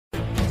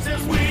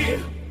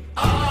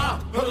are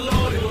her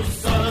loyal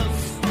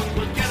sons.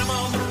 We'll get 'em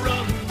on the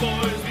run,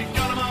 boys. We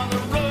got 'em on the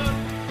run.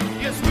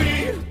 Yes,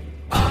 we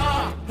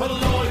are her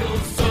loyal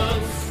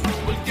sons.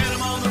 We'll get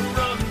 'em on the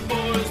run,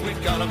 boys. We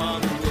got 'em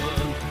on the run.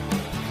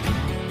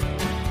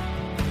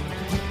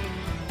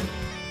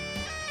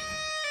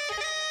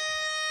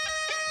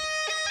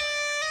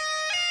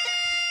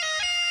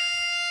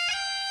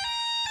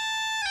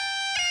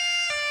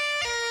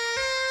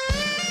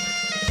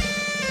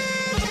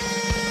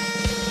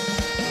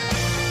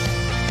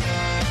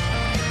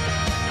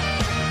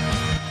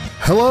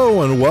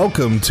 Hello and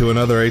welcome to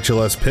another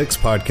HLS Picks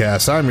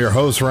podcast. I'm your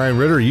host, Ryan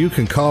Ritter. You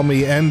can call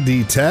me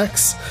ND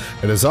Tex.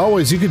 And as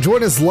always, you can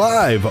join us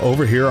live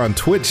over here on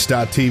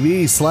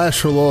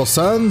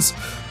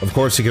twitch.tv/HerLoyalSons. Of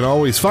course, you can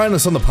always find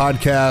us on the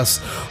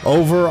podcast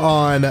over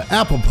on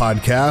Apple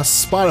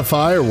Podcasts,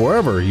 Spotify, or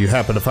wherever you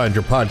happen to find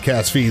your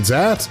podcast feeds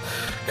at.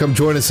 Come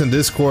join us in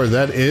Discord.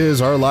 That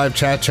is our live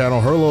chat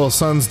channel,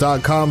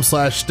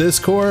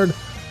 HerLoyalSons.com/Discord.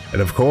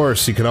 And of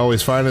course, you can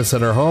always find us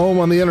at our home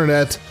on the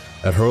internet,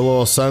 at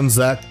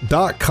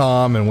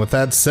HerLoyalSons.com. And with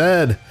that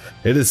said,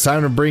 it is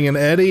time to bring in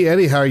Eddie.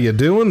 Eddie, how are you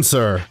doing,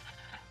 sir?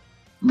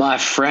 My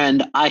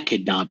friend, I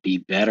could not be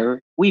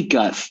better. We've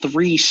got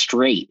 3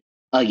 straight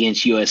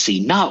against USC.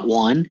 Not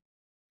 1,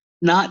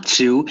 not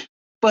 2,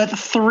 but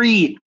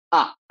 3.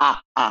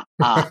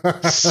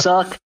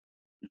 Suck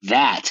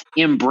that.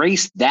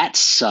 Embrace that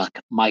suck,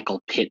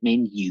 Michael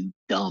Pittman, you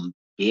dumb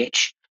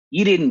bitch.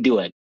 You didn't do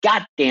a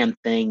goddamn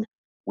thing.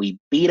 We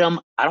beat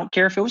them. I don't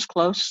care if it was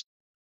close.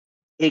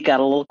 It got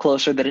a little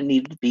closer than it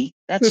needed to be.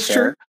 That's fair.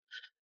 True.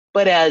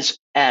 But as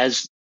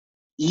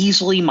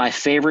easily my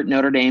favorite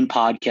Notre Dame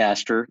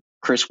podcaster,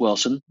 Chris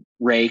Wilson,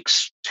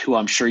 Rakes, who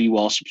I'm sure you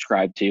all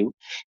subscribe to,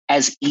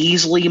 as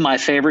easily my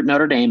favorite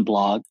Notre Dame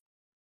blog,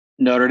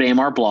 Notre Dame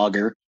Our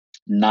Blogger,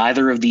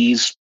 neither of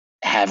these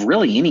have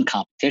really any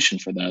competition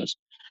for those.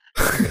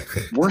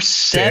 We're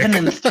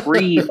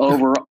 7-3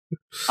 over.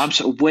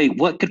 Wait,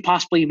 what could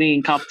possibly be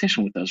in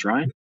competition with those,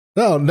 Ryan?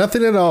 No,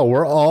 nothing at all.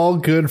 We're all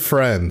good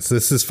friends.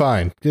 This is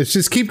fine.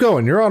 Just keep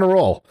going. You're on a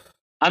roll.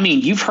 I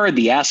mean, you've heard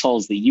the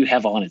assholes that you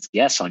have on as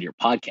guests on your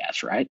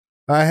podcast, right?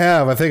 I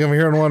have. I think I'm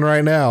hearing one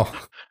right now.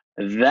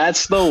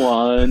 That's the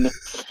one.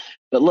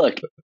 But look,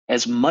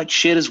 as much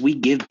shit as we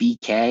give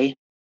BK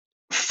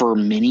for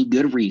many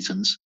good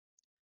reasons,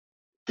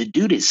 the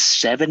dude is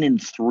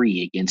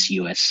 7-3 against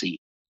USC.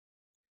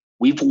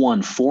 We've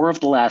won 4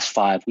 of the last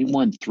 5. We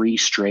won 3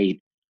 straight.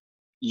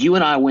 You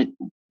and I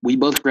we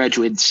both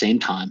graduated at the same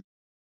time.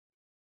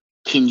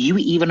 Can you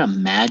even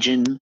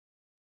imagine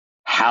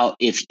how,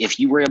 if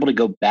you were able to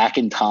go back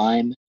in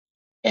time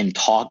and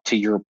talk to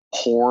your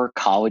poor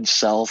college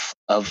self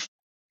of,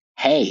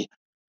 hey,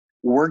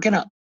 we're going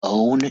to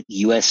own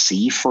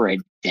USC for a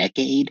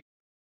decade?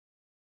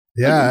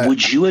 Yeah. Like,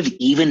 would you have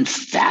even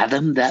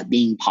fathomed that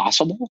being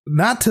possible?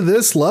 Not to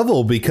this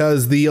level,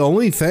 because the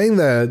only thing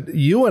that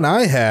you and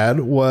I had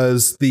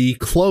was the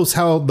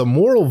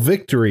moral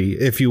victory,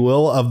 if you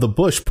will, of the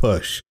Bush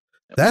push.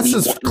 That's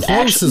as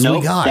close as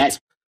we got.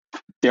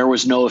 There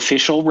was no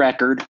official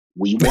record.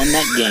 We won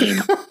that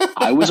game.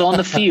 I was on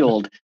the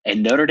field,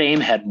 and Notre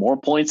Dame had more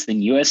points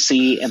than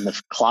USC, and the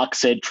clock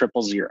said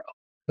 000.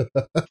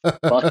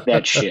 Fuck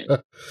that shit.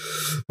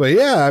 But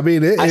yeah, I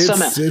mean,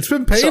 it's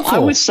been painful. So I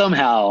was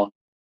somehow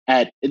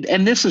and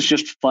this is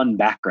just fun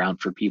background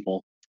for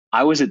people.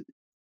 I was at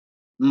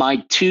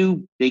my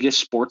 2 biggest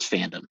sports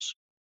fandoms,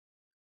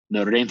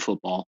 Notre Dame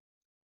football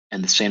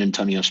and the San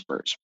Antonio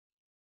Spurs.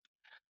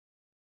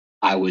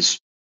 I was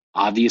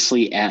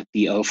obviously at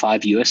the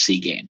 05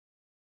 USC game.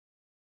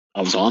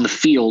 I was on the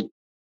field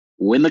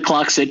when the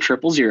clock said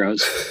 000,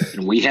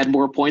 and we had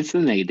more points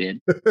than they did.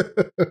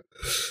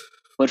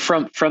 But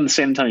from the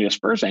San Antonio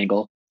Spurs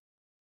angle,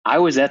 I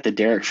was at the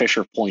Derek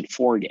Fisher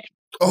 .4 game.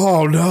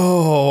 Oh,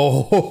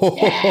 no.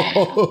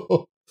 Yeah.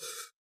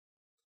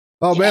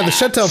 Oh, man, the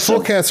Shutdown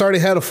Fullcast already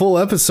had a full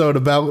episode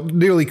about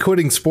nearly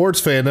quitting sports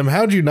fandom.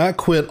 How'd you not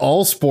quit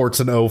all sports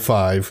in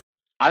 05?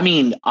 I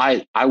mean,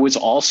 I was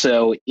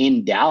also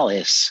in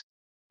Dallas,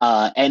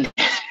 and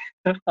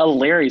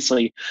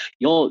hilariously,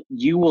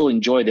 you will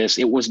enjoy this.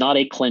 It was not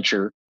a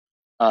clincher,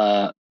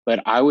 but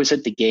I was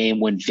at the game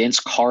when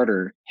Vince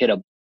Carter hit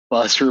a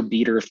buzzer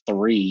beater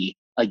 3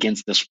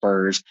 against the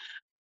Spurs.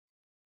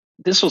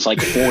 This was like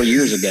 4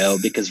 years ago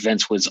because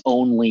Vince was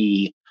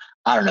only,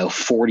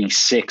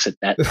 46 at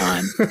that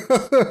time.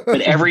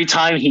 But every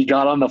time he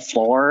got on the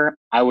floor,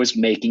 I was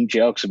making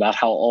jokes about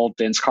how old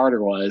Vince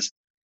Carter was.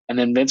 And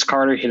then Vince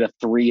Carter hit a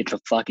 3 at the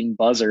fucking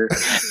buzzer.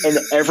 And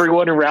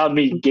everyone around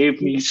me gave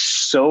me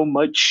so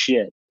much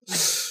shit.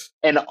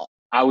 And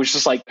I was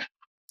just like,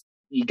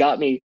 you got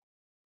me.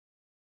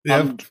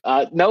 Yep.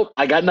 Nope,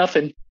 I got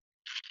nothing.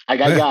 I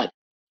got.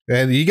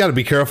 And you got to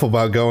be careful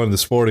about going to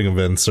sporting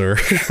events, sir.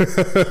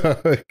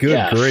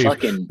 Good grief.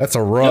 That's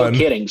a run. No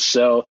kidding.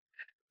 So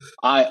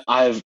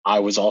I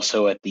was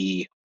also at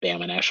the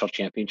Bama National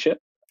Championship.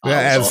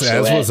 Yeah,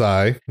 was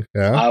I.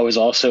 Yeah. I was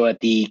also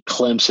at the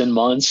Clemson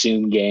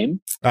Monsoon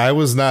game. I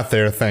was not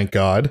there, thank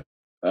God.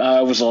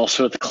 I was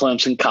also at the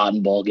Clemson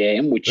Cotton Bowl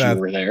game, which you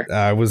were there.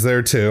 I was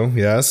there too.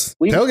 Yes,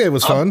 tailgate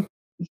was fun.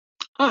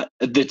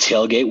 The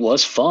tailgate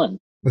was fun,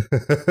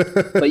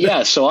 but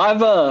yeah. So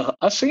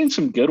I've seen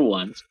some good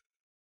ones.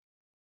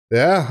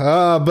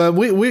 Yeah, but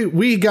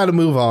we got to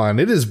move on.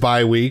 It is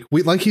bye week.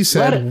 We, like you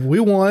said, we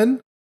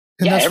won.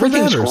 And yeah, that's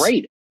everything's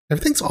great.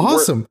 Everything's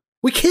awesome.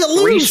 We can't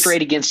lose. 3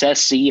 straight against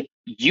SC.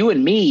 You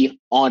and me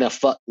on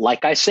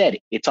like I said,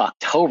 it's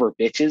October,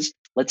 bitches.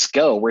 Let's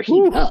go. We're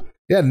heating up.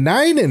 Yeah,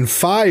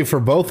 9-5 for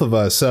both of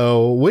us.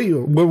 So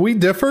we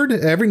differed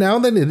every now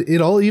and then. It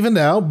all evened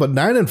out, but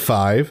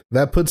 9-5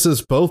 that puts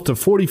us both to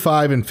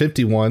 45 and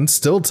 51,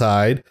 still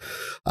tied.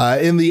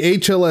 In the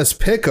HLS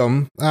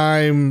Pick'em,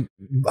 I'm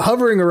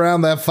hovering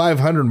around that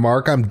 500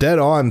 mark. I'm dead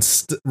on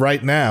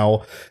right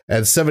now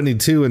at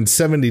 72 and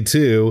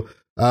 72.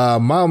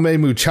 Malme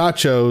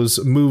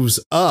Muchachos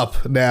moves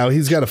up now.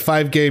 He's got a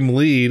 5-game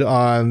lead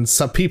on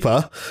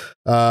Sapipa.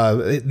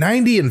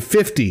 90 and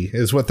 50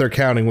 is what they're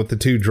counting with the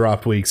 2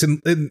 dropped weeks.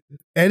 And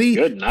Eddie,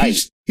 good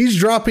night. He's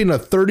dropping a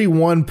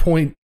 31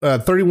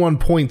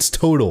 points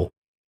total,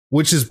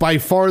 which is by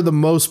far the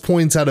most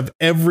points out of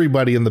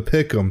everybody in the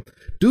Pick'em.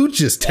 Dude's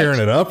just tearing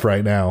it up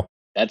right now.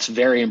 That's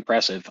very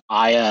impressive.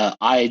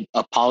 I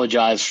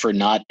apologize for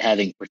not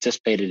having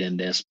participated in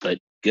this, but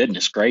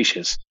goodness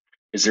gracious.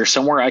 Is there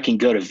somewhere I can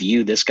go to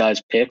view this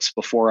guy's picks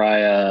before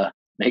I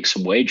make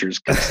some wagers?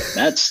 Because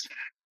that's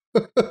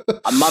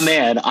my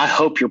man. I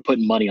hope you're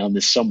putting money on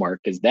this somewhere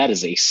because that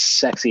is a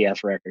sexy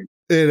ass record.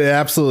 It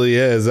absolutely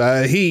is.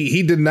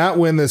 He did not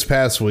win this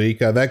past week.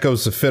 That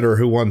goes to Fitter,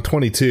 who won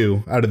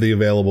 22 out of the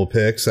available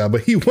picks,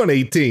 but he won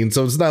 18.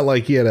 So it's not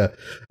like he had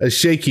a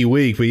shaky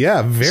week. But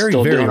yeah, very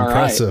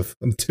impressive.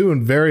 Right. I'm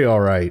doing very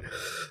all right.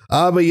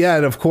 But yeah,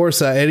 and of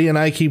course, Eddie and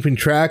I keeping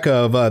track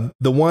of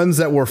the ones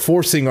that we're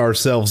forcing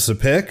ourselves to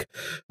pick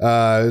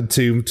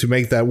to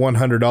make that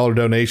 $100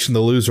 donation. The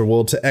loser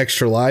will to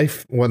Extra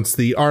Life once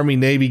the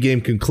Army-Navy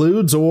game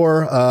concludes,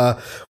 or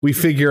we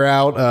figure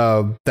out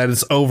that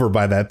it's over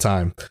by that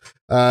time.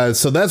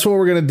 So that's what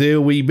we're going to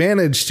do. We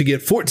managed to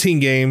get 14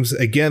 games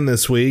again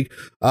this week.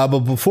 But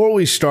before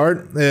we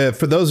start,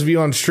 for those of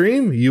you on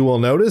stream, you will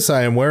notice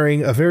I am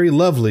wearing a very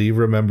lovely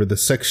Remember the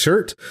Six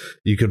shirt.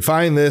 You can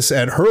find this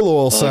at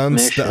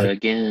HerLoyalSons.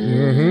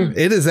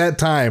 It is that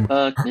time.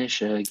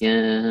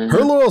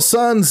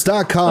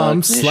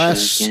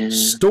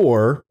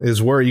 HerLoyalSons.com/store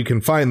is where you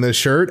can find this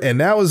shirt. And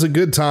now is a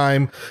good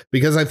time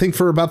because I think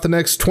for about the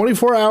next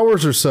 24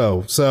 hours or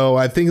so. So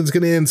I think it's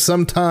going to end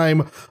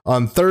sometime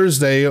on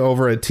Thursday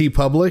over at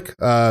TeePublic,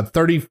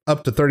 30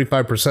 up to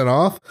 35%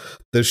 off.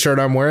 This shirt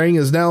I'm wearing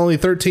is now only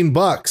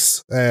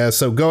 $13.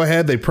 So go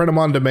ahead. They print them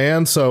on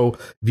demand. So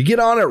if you get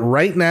on it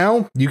right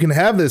now, you can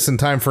have this in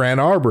time for Ann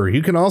Arbor.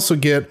 You can also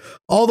get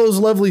all those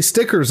lovely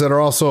stickers that are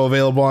also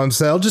available on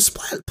sale. Just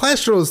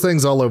plaster those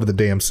things all over the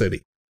damn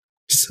city.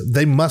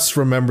 They must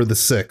remember the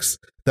 6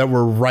 that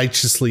were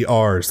righteously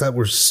ours, that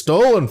were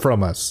stolen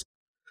from us.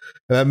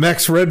 And that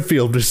Max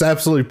Redfield just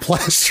absolutely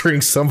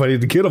plastering somebody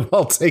to get them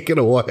all taken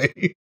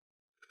away.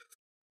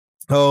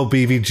 Oh,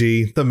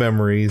 BVG, the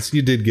memories.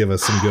 You did give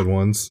us some good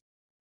ones.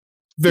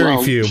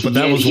 Very few, but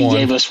that was one.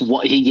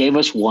 He gave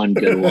us one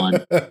good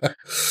one.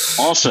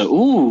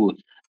 Also,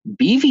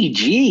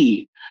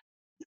 BVG,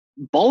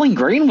 Bowling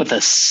Green with a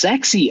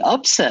sexy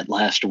upset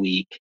last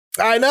week.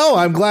 I know.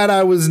 I'm glad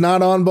I was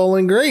not on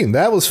Bowling Green.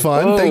 That was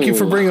fun. Thank you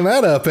for bringing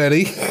that up,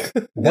 Eddie.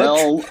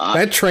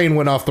 that train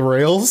went off the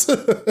rails.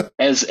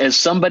 as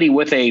somebody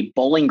with a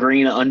Bowling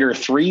Green under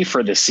 3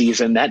 for the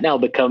season, that now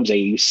becomes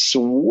a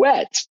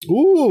sweat.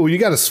 Ooh, you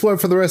got a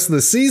sweat for the rest of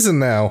the season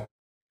now.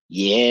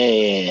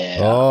 Yeah.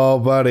 Oh,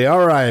 buddy.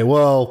 All right.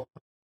 Well,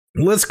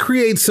 let's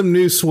create some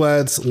new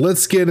sweats.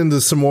 Let's get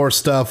into some more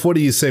stuff. What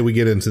do you say we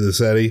get into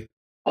this, Eddie?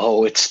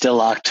 Oh, it's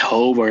still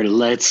October.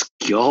 Let's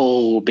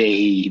go,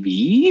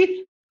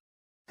 baby.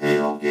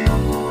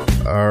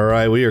 All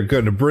right, we are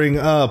going to bring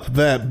up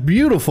that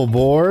beautiful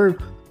board.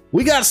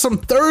 We got some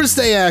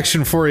Thursday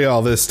action for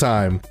y'all this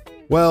time.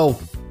 Well,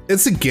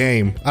 it's a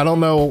game. I don't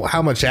know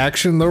how much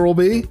action there will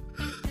be.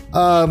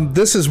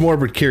 This is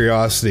Morbid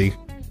Curiosity,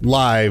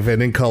 live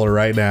and in color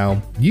right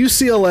now.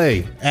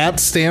 UCLA at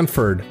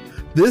Stanford.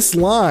 This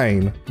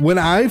line, when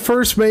I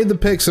first made the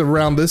picks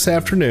around this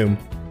afternoon,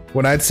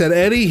 when I'd said,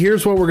 Eddie,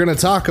 here's what we're going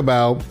to talk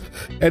about,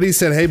 Eddie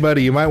said, hey,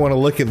 buddy, you might want to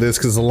look at this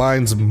because the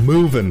line's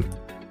moving.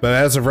 But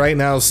as of right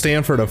now,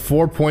 Stanford, a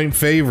 4-point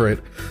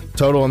favorite.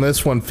 Total on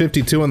this one,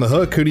 52 on the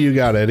hook. Who do you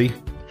got, Eddie?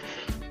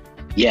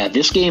 Yeah,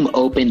 this game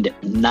opened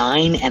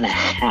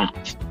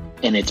 9.5,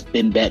 and it's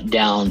been bet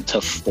down to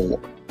 4.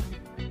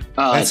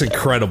 That's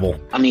incredible.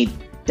 I mean,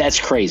 that's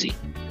crazy.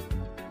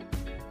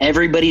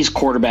 Everybody's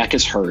quarterback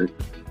is hurt.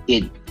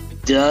 It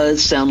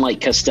does sound like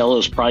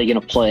Costello's probably going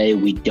to play.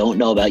 We don't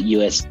know about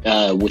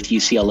with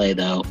UCLA,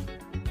 though.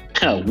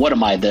 What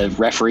am I, the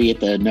referee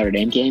at the Notre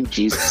Dame game?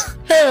 Jesus.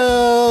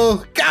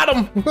 Hell, got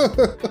him.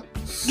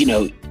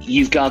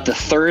 You've got the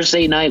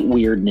Thursday night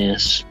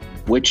weirdness,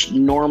 which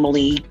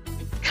normally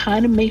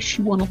kind of makes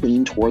you want to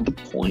lean toward the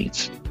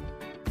points.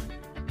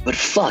 But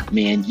fuck,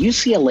 man,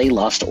 UCLA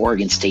lost to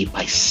Oregon State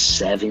by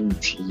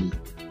 17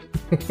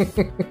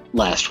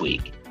 last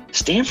week.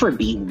 Stanford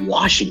beat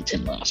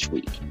Washington last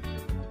week.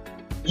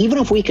 Even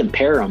if we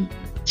compare them,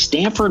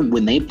 Stanford,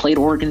 when they played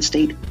Oregon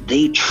State,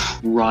 they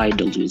tried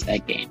to lose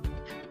that game.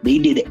 They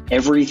did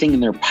everything in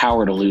their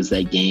power to lose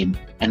that game,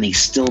 and they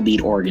still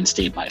beat Oregon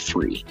State by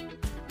 3.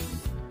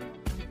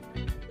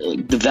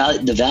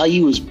 The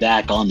value is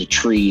back on the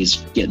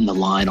trees, getting the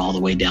line all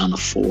the way down to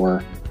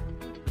 4.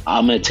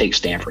 I'm going to take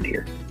Stanford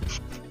here.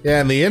 Yeah,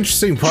 and the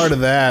interesting part of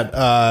that,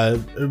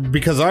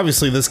 because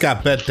obviously this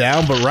got bet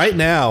down, but right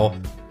now,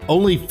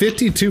 only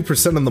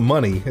 52% of the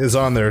money is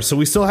on there. So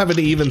we still have an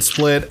even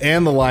split,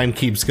 and the line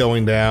keeps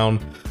going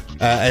down.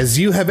 As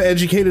you have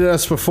educated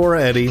us before,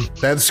 Eddie,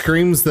 that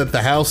screams that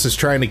the house is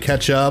trying to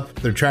catch up.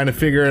 They're trying to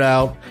figure it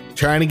out,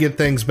 trying to get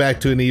things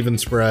back to an even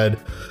spread.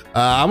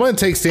 I'm going to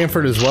take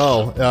Stanford as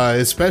well,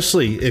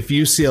 especially if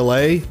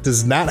UCLA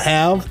does not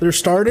have their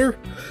starter.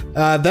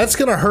 That's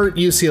going to hurt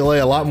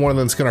UCLA a lot more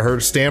than it's going to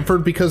hurt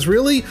Stanford, because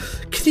really,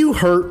 can you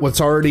hurt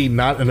what's already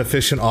not an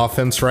efficient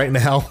offense right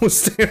now with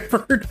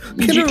Stanford?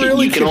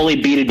 You can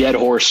only beat a dead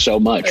horse so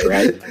much,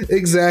 right?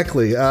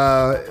 Exactly.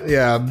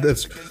 Yeah,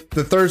 that's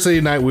the Thursday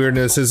night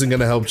weirdness isn't going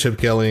to help Chip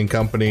Kelly and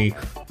company.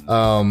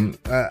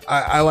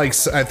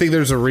 I think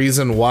there's a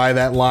reason why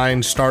that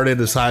line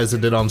started as high as it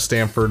did on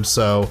Stanford,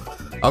 so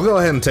I'll go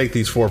ahead and take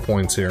these 4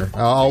 points here.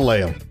 I'll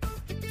lay them.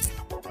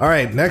 All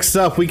right, next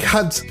up, we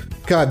got...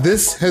 God,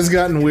 this has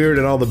gotten weird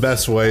in all the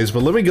best ways,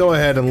 but let me go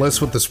ahead and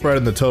list what the spread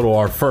and the total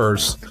are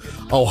first.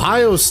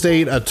 Ohio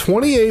State, a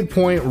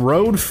 28-point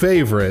road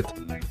favorite,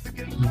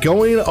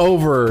 going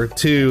over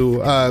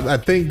to, I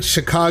think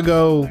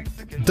Chicago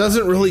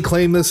doesn't really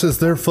claim this as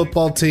their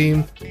football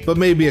team, but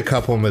maybe a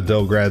couple of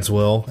Medill grads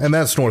will, and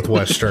that's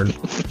Northwestern.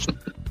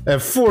 At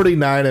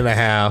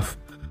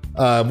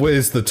 49.5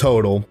 is the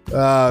total.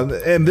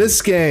 And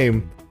this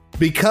game,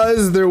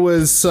 because there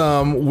was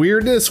some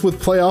weirdness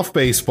with playoff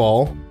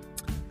baseball,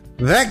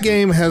 that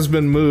game has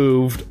been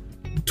moved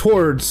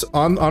towards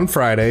on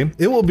Friday.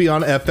 It will be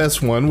on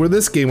FS1, where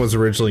this game was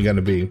originally going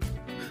to be.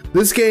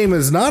 This game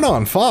is not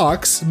on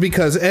Fox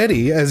because,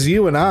 Eddie, as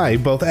you and I,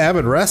 both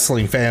avid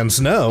wrestling fans,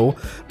 know,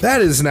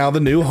 that is now the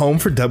new home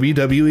for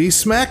WWE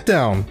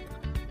SmackDown.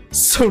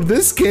 So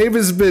this game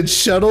has been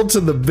shuttled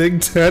to the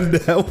Big Ten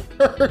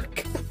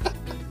Network.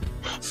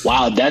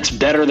 Wow, that's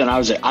better than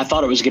I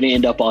thought it was going to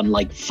end up on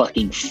like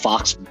fucking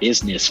Fox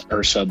Business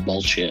or some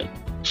bullshit.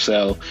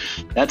 So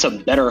that's a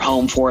better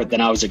home for it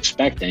than I was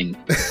expecting.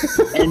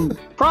 And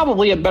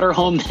probably a better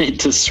home than it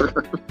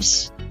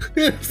deserves.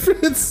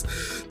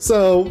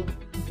 So,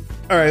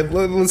 all right,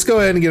 let's go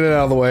ahead and get it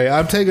out of the way.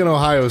 I'm taking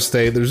Ohio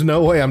State. There's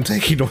no way I'm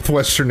taking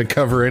Northwestern to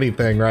cover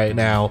anything right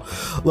now.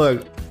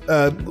 Look,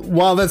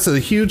 while that's a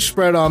huge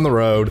spread on the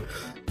road,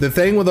 the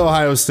thing with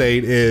Ohio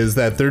State is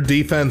that their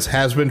defense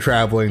has been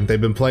traveling. They've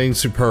been playing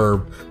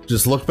superb.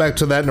 Just look back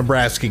to that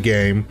Nebraska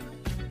game.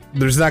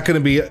 There's not going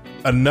to be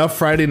enough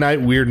Friday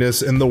night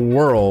weirdness in the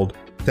world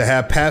to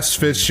have Pat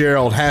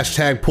Fitzgerald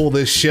hashtag pull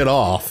this shit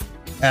off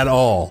at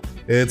all.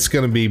 It's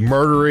going to be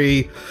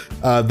murdery.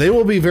 They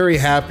will be very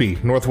happy,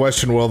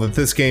 Northwestern will, that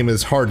this game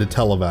is hard to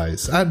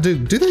televise.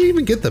 Do they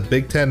even get the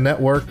Big Ten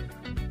Network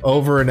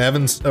over in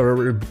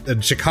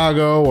in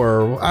Chicago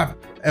or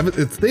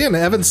it's in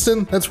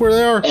Evanston? That's where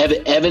they are?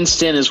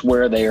 Evanston is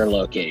where they are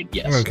located,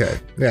 yes. Okay,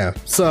 yeah.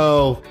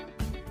 So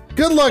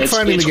good luck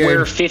finding the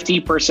game. It's where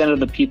 50% of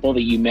the people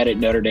that you met at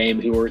Notre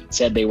Dame who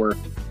said they were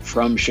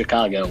from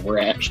Chicago were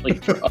actually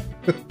from.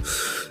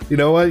 You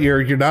know what?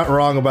 You're not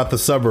wrong about the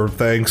suburb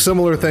thing.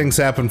 Similar things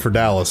happen for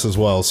Dallas as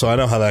well, so I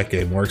know how that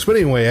game works. But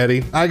anyway,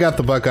 Eddie, I got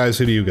the Buckeyes.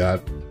 Who do you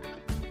got?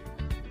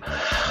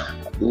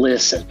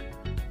 Listen.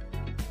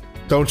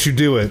 Don't you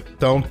do it.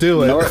 Don't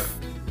do it.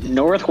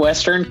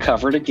 Northwestern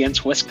covered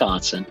against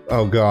Wisconsin.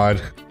 Oh,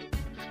 God.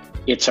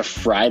 It's a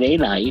Friday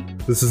night.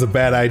 This is a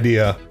bad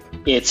idea.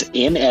 It's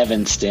in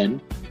Evanston.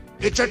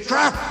 It's a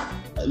trap.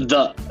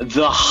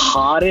 The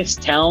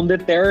hottest town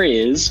that there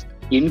is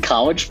in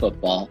college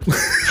football.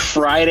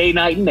 Friday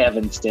night in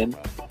Evanston.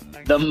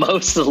 The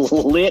most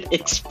lit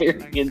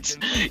experience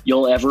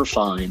you'll ever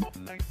find.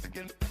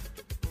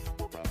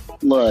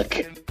 Look,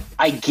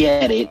 I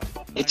get it.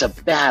 It's a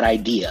bad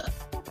idea.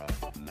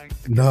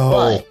 No.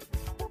 But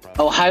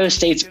Ohio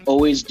State's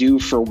always due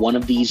for one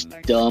of these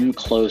dumb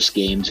close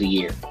games a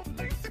year.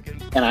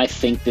 And I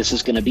think this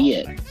is going to be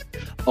it.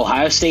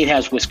 Ohio State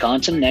has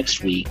Wisconsin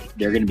next week.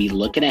 They're going to be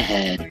looking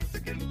ahead.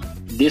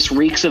 This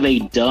reeks of a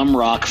dumb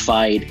rock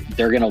fight.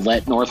 They're going to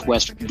let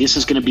Northwestern... This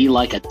is going to be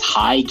like a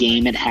tie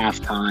game at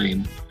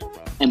halftime,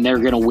 and they're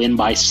going to win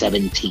by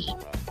 17.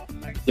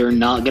 They're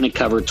not going to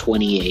cover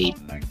 28.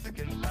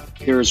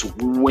 There's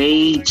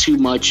way too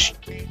much...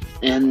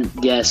 And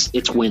yes,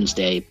 it's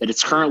Wednesday, but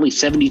it's currently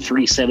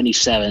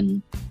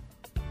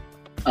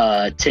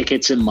 $73.77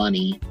 tickets and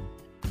money.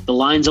 The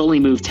line's only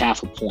moved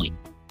half a point.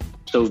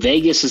 So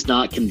Vegas is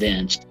not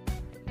convinced.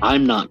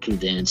 I'm not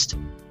convinced.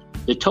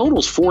 The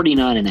total's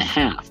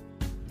 49.5.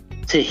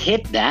 To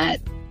hit that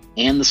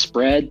and the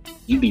spread,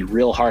 you'd be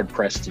real hard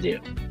pressed to do.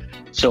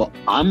 So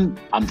I'm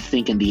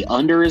thinking the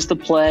under is the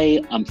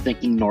play. I'm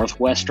thinking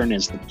Northwestern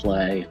is the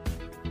play.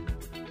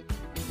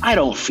 I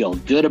don't feel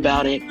good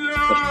about it,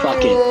 but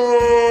fuck it.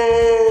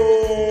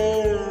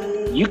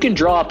 You can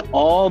drop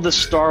all the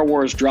Star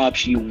Wars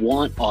drops you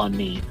want on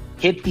me.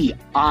 Hit the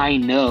I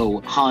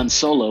know Han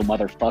Solo,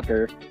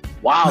 motherfucker.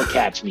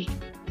 Wildcats me.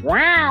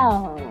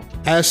 Wow.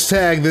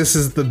 Hashtag this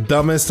is the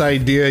dumbest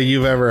idea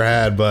you've ever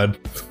had, bud.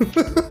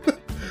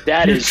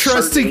 That You're is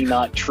certainly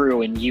not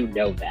true, and you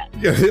know that.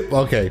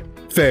 Okay,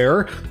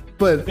 fair.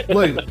 But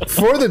look,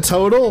 for the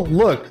total,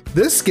 look,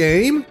 this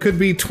game could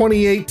be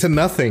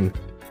 28-0.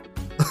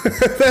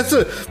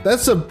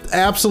 that's a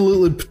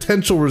absolutely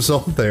potential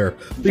result there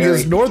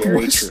because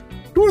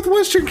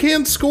Northwestern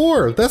can't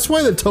score. That's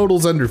why the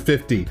total's under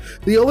 50.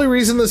 The only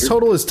reason this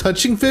total is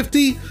touching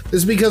 50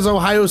 is because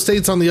Ohio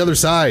State's on the other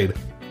side.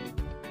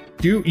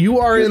 You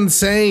are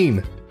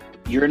insane.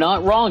 You're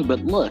not wrong, but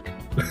look,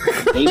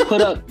 they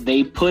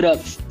put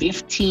up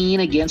 15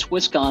 against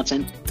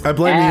Wisconsin. I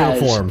blame the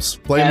uniforms.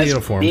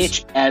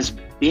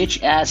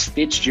 Bitch ass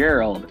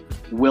Fitzgerald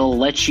will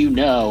let you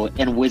know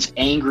and was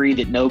angry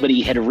that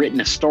nobody had written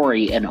a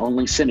story and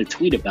only sent a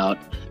tweet about.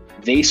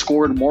 They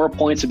scored more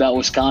points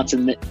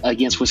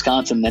against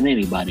Wisconsin than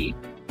anybody.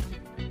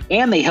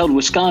 And they held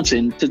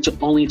Wisconsin to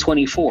only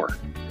 24.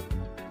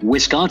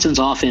 Wisconsin's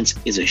offense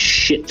is a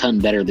shit ton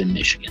better than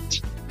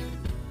Michigan's.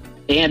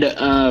 And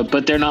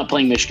but they're not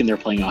playing Michigan, they're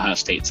playing Ohio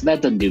State. So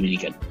that doesn't do me any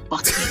good.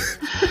 Fuck me.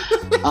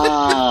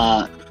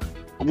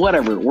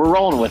 Whatever, we're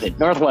rolling with it.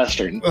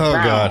 Northwestern. Oh,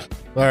 God.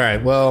 All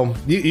right, well,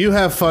 you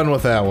have fun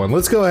with that one.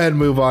 Let's go ahead and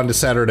move on to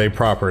Saturday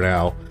proper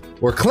now,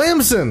 where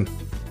Clemson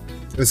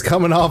is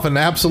coming off an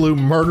absolute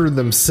murder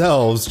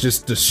themselves,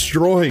 just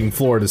destroying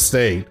Florida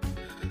State.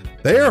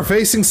 They are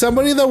facing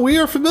somebody that we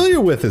are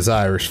familiar with as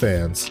Irish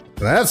fans,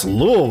 and that's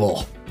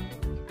Louisville.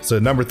 So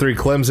number 3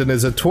 Clemson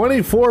is a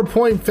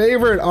 24-point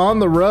favorite on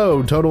the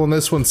road. Total in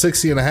this one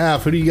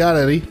 60.5. Who do you got,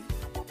 Eddie?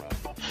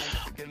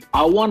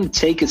 I want to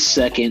take a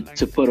second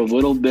to put a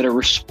little bit of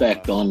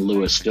respect on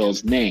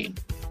Louisville's name,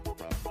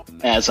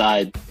 as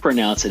I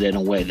pronounce it in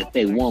a way that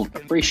they won't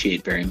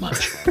appreciate very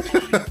much.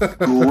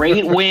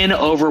 Great win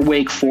over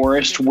Wake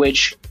Forest,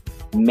 which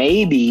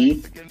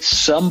maybe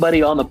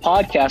somebody on the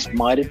podcast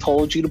might have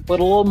told you to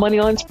put a little money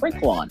on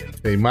Sprinkle on.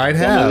 They might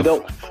have.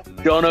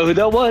 Don't know who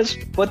that was,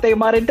 but they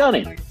might have done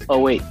it. Oh,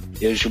 wait,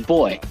 it was your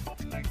boy.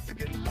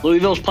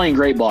 Louisville's playing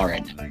great ball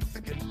right now.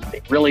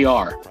 They really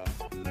are.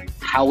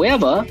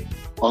 However,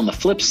 on the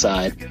flip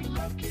side,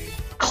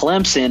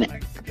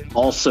 Clemson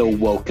also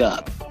woke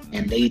up,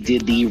 and they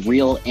did the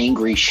real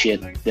angry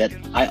shit that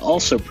I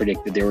also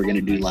predicted they were going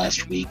to do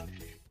last week.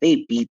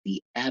 They beat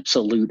the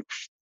absolute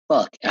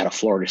fuck out of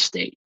Florida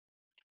State.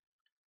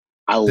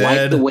 I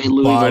like the way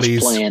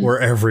Louisville's playing. Were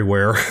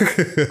everywhere.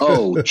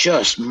 Oh,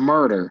 just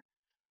murder.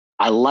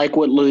 I like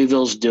what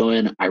Louisville's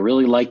doing. I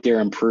really like their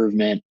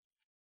improvement,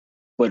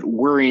 but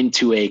we're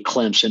into a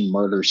Clemson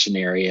murder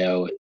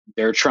scenario.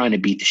 They're trying to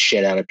beat the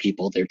shit out of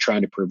people. They're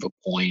trying to prove a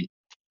point.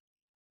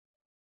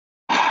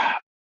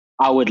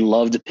 I would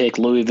love to pick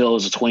Louisville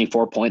as a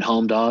 24-point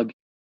home dog.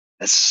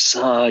 That's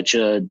such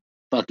a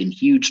fucking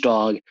huge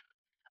dog.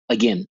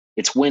 Again,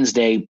 it's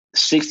Wednesday,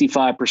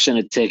 65%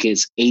 of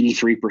tickets,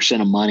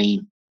 83% of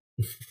money.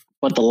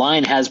 But the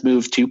line has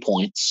moved 2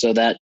 points, so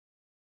that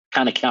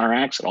kind of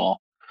counteracts it all.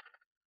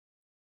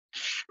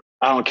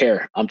 I don't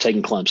care. I'm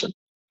taking Clemson.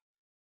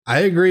 I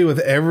agree with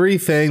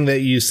everything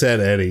that you said,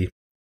 Eddie.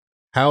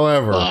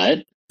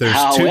 However,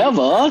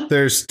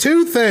 there's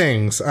two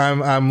things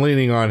I'm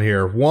leaning on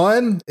here.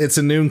 One, it's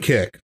a noon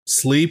kick.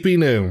 Sleepy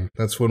noon.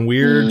 That's when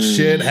weird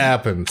shit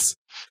happens.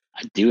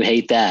 I do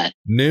hate that.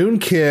 Noon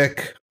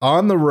kick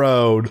on the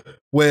road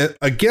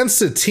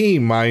against a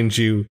team, mind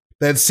you,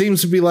 that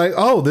seems to be like,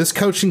 oh, this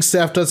coaching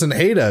staff doesn't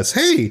hate us.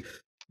 Hey,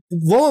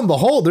 lo and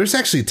behold, there's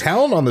actually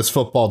talent on this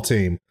football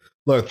team.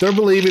 Look, they're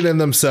believing in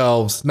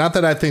themselves. Not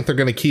that I think they're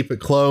going to keep it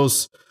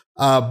close,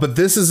 but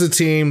this is a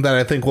team that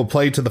I think will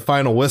play to the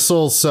final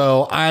whistle.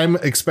 So I'm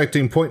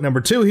expecting point number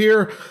 2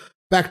 here.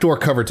 Backdoor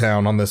cover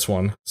town on this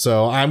one.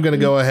 So I'm going to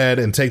go ahead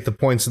and take the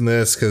points in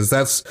this because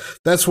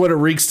that's what it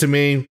reeks to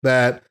me,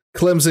 that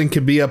Clemson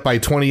can be up by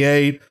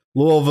 28.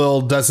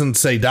 Louisville doesn't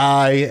say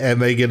die, and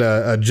they get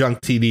a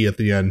junk TD at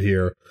the end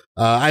here.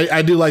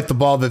 I do like the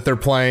ball that they're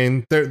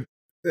playing. They're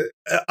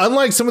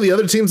unlike some of the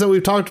other teams that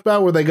we've talked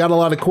about where they got a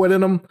lot of quit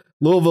in them.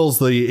 Louisville's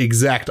the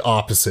exact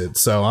opposite.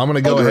 So I'm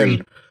going to go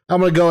ahead.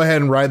 I'm going to go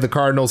ahead and ride the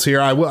Cardinals here.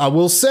 I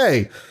will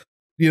say,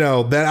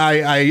 that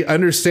I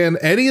understand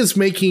Eddie is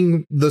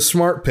making the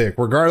smart pick,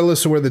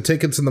 regardless of where the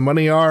tickets and the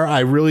money are. I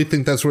really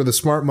think that's where the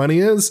smart money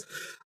is.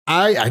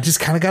 I just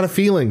kind of got a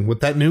feeling with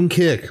that noon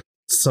kick,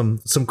 some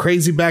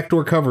crazy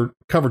backdoor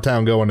cover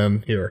town going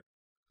in here.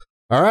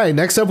 All right,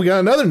 next up we got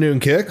another noon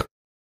kick.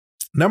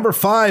 Number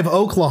 5,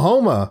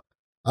 Oklahoma.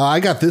 I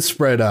got this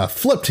spread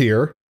flipped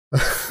here.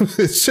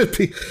 It should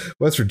be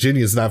West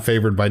Virginia's not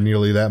favored by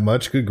nearly that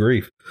much. Good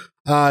grief.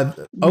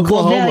 Oklahoma.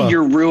 Well, now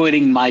you're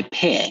ruining my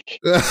pick.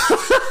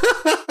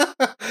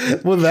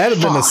 Well, that'd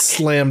have been a Fuck.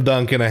 slam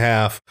dunk and a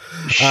half.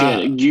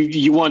 Shit,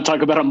 you want to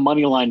talk about a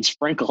money line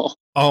sprinkle?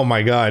 Oh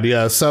my God,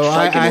 yeah. So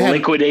I Fucking had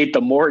liquidate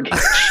the mortgage.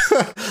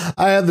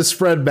 I had the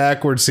spread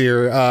backwards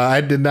here.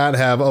 I did not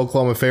have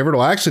Oklahoma favored.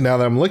 Well, actually, now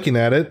that I'm looking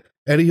at it,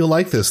 Eddie, you'll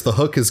like this. The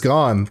hook is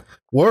gone.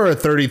 We're a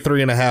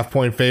 33.5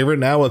 point favorite.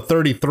 Now a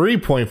 33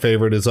 point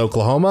favorite is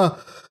Oklahoma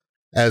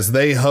as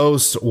they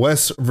host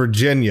West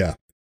Virginia.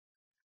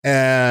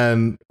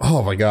 And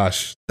oh my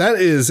gosh, that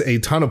is a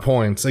ton of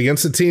points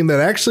against a team that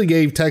actually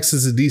gave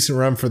Texas a decent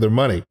run for their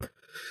money.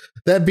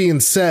 That being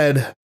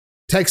said,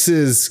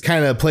 Texas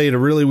kind of played a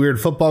really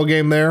weird football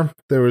game there.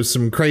 There was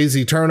some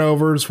crazy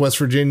turnovers. West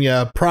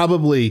Virginia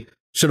probably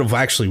should have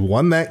actually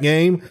won that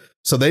game.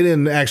 So they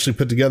didn't actually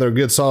put together a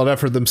good solid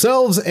effort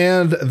themselves,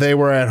 and they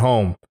were at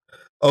home.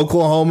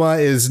 Oklahoma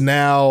is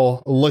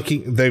now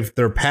looking,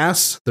 they're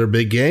past their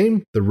big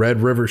game. The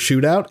Red River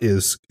Shootout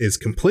is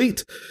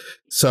complete.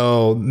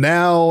 So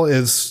now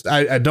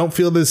I don't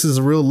feel this is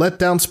a real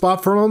letdown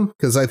spot for them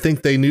because I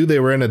think they knew they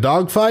were in a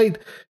dogfight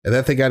and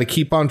that they got to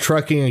keep on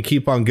trucking and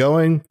keep on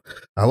going.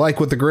 I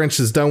like what the Grinch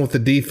has done with the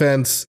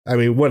defense. I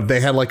mean, what they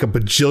had like a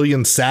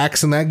bajillion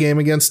sacks in that game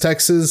against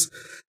Texas.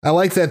 I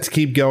like that to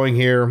keep going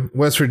here.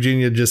 West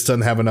Virginia just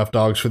doesn't have enough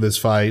dogs for this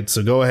fight.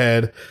 So go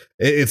ahead.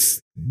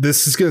 This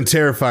is going to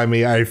terrify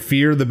me. I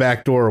fear the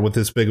back door with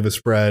this big of a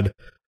spread,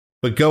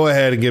 but go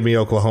ahead and give me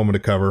Oklahoma to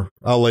cover.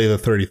 I'll lay the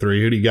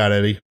 33. Who do you got,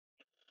 Eddie?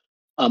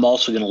 I'm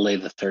also going to lay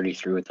the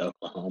 33 with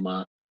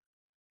Oklahoma.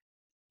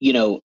 You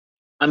know,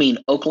 I mean,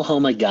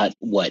 Oklahoma got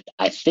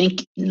I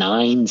think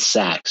 9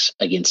 sacks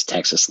against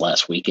Texas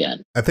last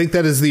weekend. I think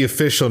that is the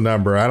official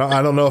number.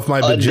 I don't know if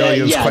my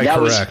bajillion's quite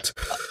correct.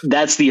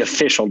 That's the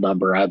official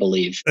number, I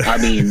believe. I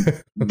mean,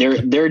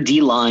 their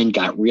D-line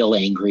got real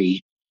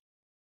angry.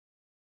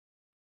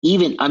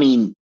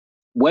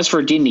 West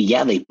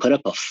Virginia, they put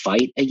up a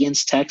fight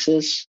against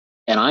Texas,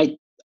 and I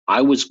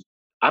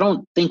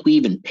don't think we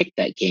even picked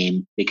that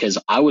game because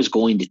I was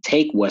going to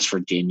take West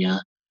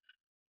Virginia.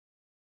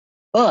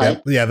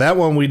 But yeah, that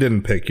one we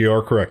didn't pick. You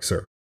are correct,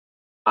 sir.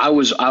 I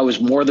was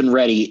more than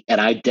ready,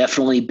 and I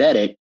definitely bet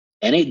it,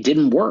 and it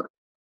didn't work.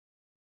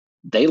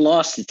 They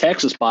lost to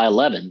Texas by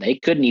 11. They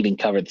couldn't even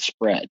cover the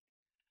spread.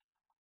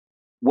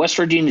 West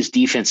Virginia's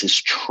defense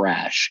is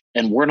trash,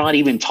 and we're not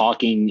even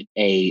talking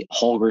a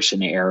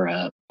Holgorsen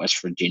era West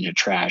Virginia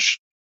trash.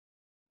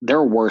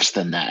 They're worse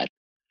than that.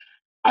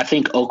 I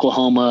think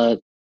Oklahoma,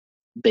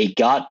 they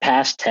got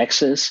past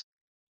Texas.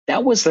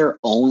 That was their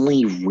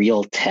only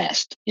real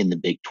test in the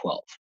Big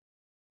 12.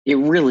 It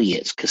really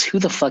is, because who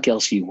the fuck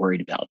else are you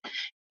worried about?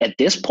 At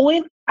this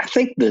point, I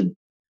think the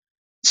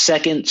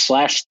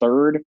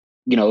second/third,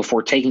 if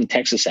we're taking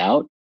Texas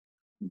out,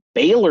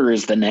 Baylor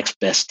is the next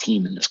best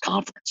team in this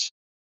conference.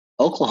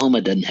 Oklahoma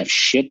doesn't have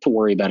shit to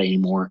worry about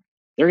anymore.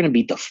 They're going to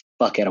beat the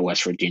fuck out of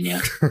West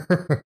Virginia.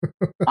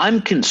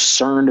 I'm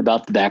concerned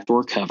about the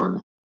backdoor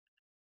cover,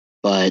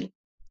 but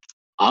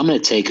I'm going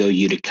to take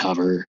OU to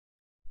cover.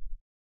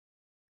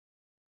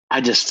 I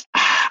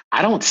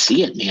don't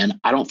see it, man.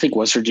 I don't think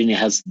West Virginia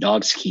has the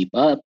dogs to keep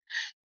up.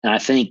 And I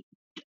think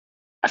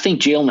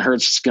Jalen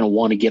Hurts is going to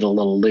want to get a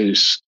little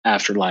loose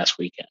after last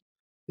weekend.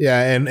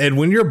 Yeah, and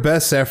when your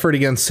best effort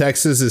against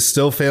Texas is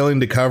still failing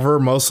to cover,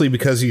 mostly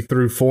because you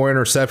threw 4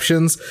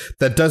 interceptions,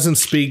 that doesn't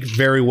speak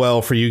very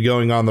well for you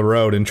going on the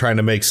road and trying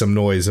to make some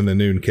noise in a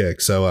noon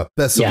kick. So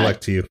best of luck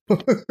to you.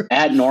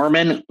 At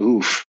Norman,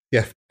 oof.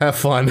 Yeah, have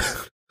fun.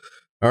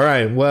 All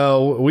right,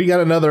 well, we got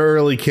another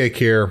early kick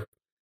here,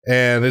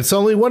 and it's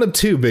only one of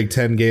 2 Big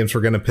Ten games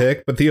we're going to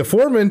pick, but the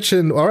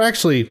aforementioned, or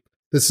actually,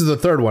 this is the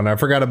third one. I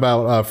forgot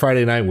about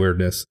Friday Night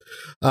Weirdness.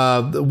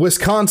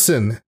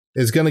 Wisconsin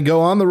is going to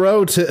go on the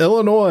road to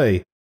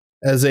Illinois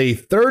as a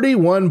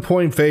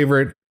 31-point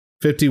favorite.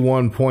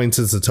 51 points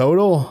is the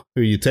total.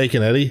 Who are you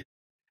taking, Eddie?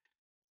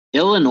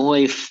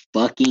 Illinois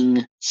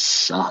fucking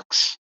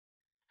sucks.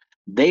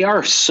 They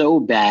are so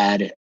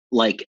bad.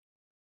 Like,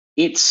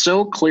 it's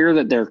so clear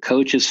that their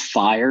coach is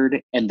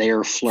fired and they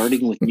are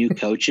flirting with new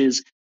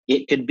coaches.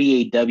 It could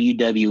be a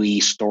WWE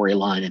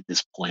storyline at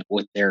this point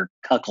with their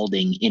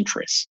cuckolding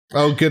interests.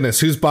 Oh, goodness.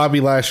 Who's Bobby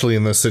Lashley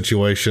in this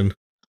situation?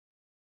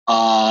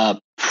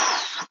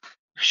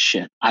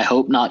 Shit. I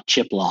hope not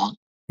Chip Long.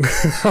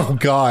 Oh,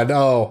 God.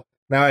 Oh,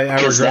 now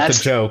I regret the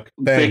joke.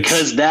 Thanks.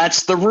 Because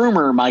that's the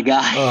rumor, my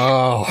guy.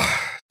 Oh,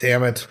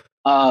 damn it.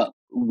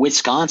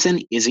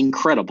 Wisconsin is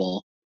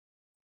incredible.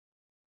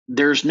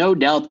 There's no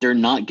doubt they're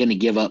not going to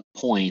give up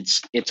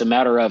points. It's a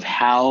matter of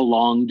how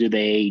long do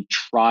they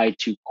try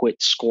to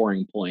quit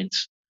scoring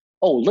points.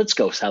 Oh, let's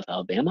go, South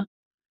Alabama.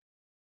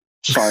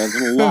 Sorry, a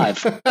little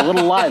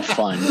live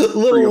fun. A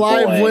little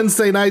live boy.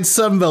 Wednesday night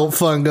Sunbelt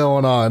fun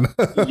going on.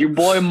 Your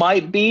boy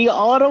might be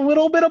on a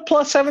little bit of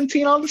plus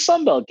 17 on the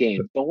Sunbelt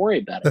game. Don't worry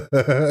about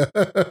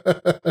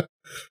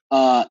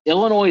it.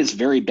 Illinois is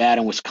very bad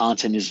and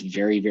Wisconsin is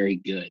very, very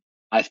good.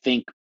 I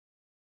think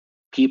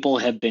people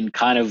have been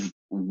kind of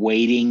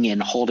waiting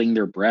and holding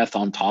their breath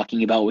on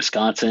talking about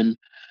Wisconsin.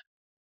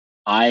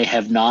 I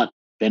have not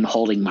been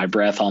holding my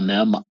breath on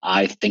them.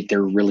 I think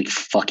they're really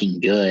fucking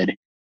good,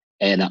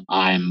 and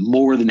I'm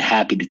more than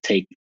happy to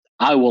take.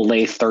 I will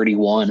lay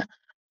 31.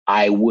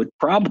 I would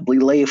probably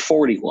lay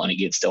 41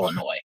 against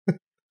Illinois.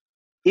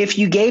 If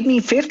you gave me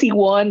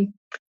 51,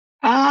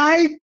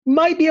 I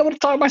might be able to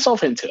talk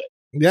myself into it.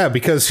 Yeah,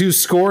 because who's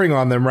scoring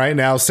on them right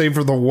now, save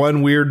for the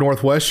one weird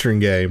Northwestern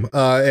game?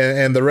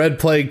 And the Red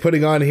Plague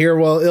putting on here,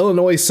 well,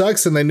 Illinois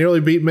sucks and they nearly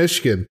beat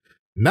Michigan.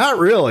 Not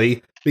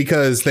really,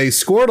 because they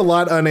scored a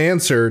lot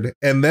unanswered,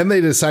 and then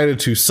they decided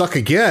to suck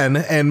again,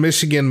 and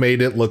Michigan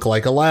made it look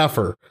like a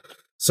laugher.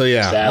 So,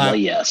 yeah. Sadly,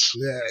 yes.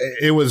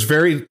 It was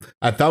very...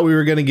 I thought we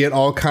were going to get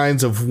all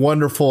kinds of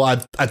wonderful... I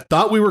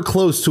thought we were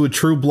close to a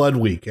true blood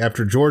week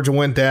after Georgia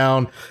went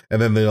down,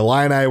 and then the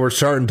Illini were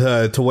starting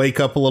to wake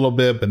up a little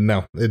bit, but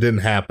no, it didn't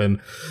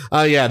happen.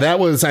 Yeah, that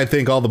was, I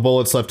think, all the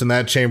bullets left in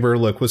that chamber.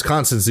 Look,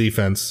 Wisconsin's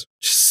defense,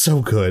 just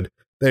so good.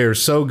 They are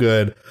so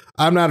good.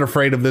 I'm not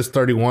afraid of this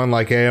 31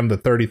 like I am the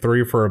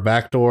 33 for a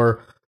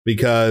backdoor,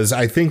 because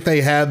I think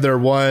they had their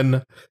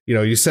one.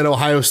 You said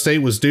Ohio State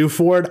was due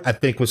for it. I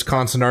think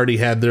Wisconsin already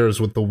had theirs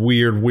with the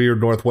weird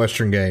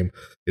Northwestern game.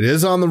 It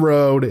is on the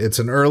road. It's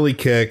an early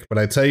kick, but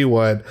I tell you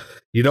what,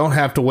 you don't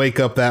have to wake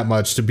up that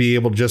much to be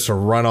able just to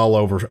run all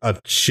over a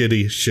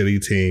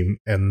shitty team.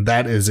 And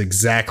that is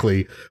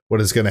exactly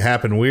what is going to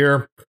happen.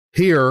 We're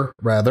here,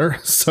 rather.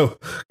 So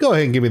go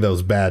ahead and give me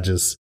those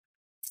badges.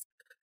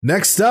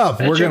 Next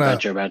up, we're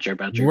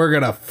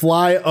gonna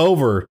fly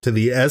over to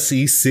the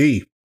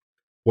SEC,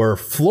 where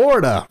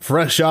Florida,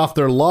 fresh off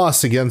their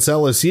loss against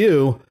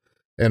LSU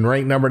and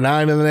ranked number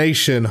 9 in the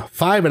nation,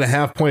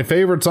 5.5-point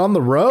favorites on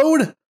the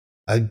road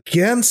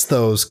against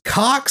those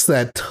Cocks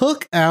that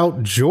took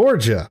out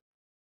Georgia.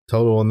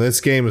 Total in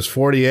this game is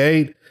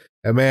 48.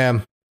 And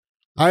man,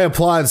 I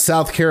applaud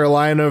South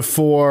Carolina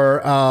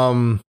for,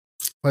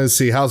 let's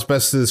see, how's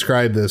best to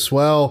describe this?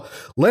 Well,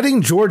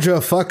 letting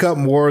Georgia fuck up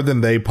more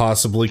than they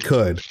possibly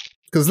could,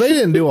 because they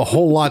didn't do a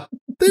whole lot.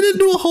 They didn't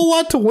do a whole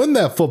lot to win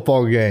that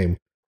football game.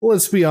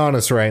 Let's be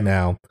honest right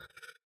now.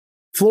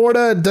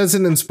 Florida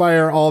doesn't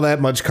inspire all that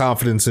much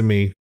confidence in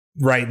me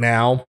right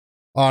now.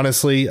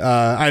 Honestly,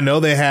 I know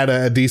they had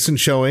a decent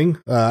showing.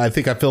 I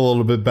think I feel a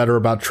little bit better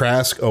about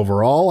Trask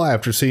overall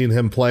after seeing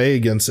him play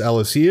against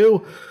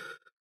LSU.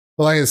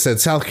 But like I said,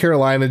 South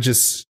Carolina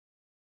just...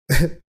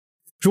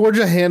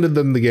 Georgia handed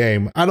them the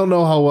game. I don't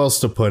know how else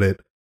to put it.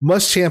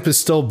 Muschamp is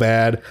still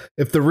bad.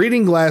 If the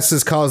reading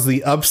glasses cause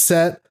the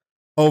upset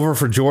over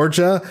for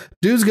Georgia,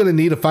 dude's going to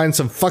need to find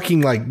some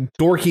fucking like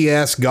dorky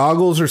ass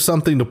goggles or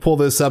something to pull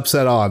this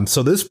upset on.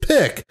 So this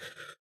pick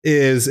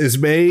is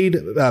made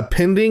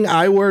pending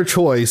eyewear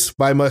choice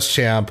by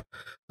Muschamp.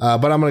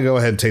 But I'm going to go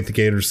ahead and take the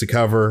Gators to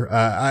cover.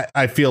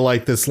 I feel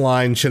like this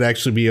line should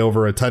actually be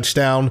over a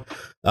touchdown.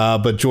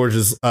 But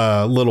Georgia's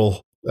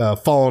little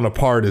falling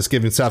apart is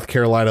giving South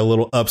Carolina a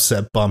little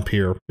upset bump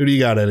here. Who do you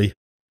got, Eddie?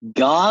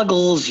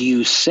 Goggles,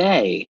 you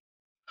say?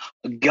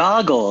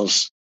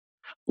 Goggles,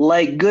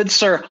 like good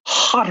Sir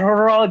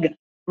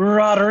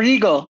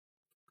Rodrigo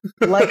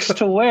likes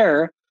to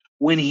wear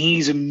when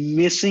he's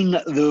missing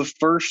the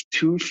first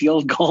 2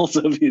 field goals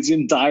of his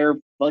entire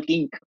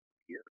fucking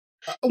career.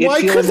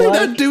 Why could they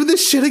not do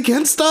this shit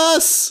against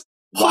us?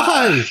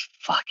 Why?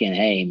 Fucking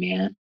A,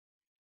 man.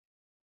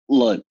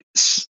 Look,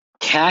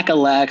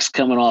 Cackalack's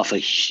coming off a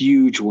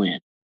huge win.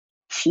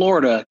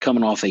 Florida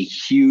coming off a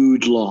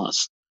huge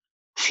loss.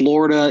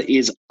 Florida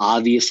is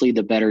obviously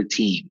the better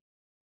team.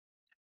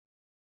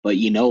 But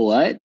you know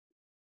what?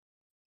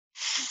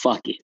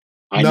 Fuck it.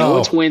 I know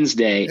it's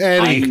Wednesday.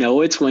 Eddie. I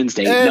know it's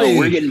Wednesday. Eddie. No,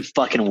 we're getting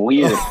fucking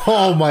weird.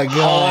 Oh my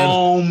God.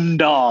 Home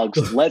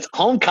dogs. Let's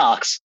home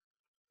Cocks.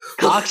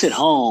 Cocks at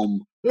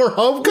home. We're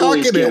home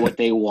Always cocking get it. what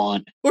they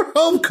want. We're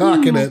home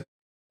cocking it.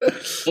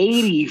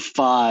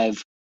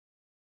 85%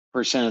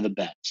 of the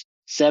bets,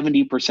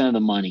 70% of the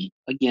money.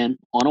 Again,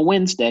 on a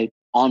Wednesday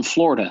on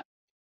Florida,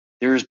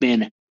 there's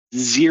been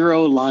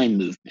 0 line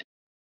movement.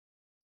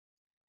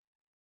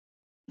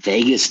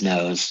 Vegas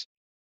knows.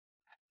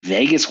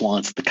 Vegas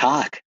wants the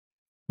cock.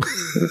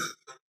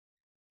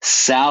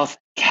 South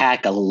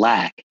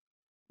Cackalack.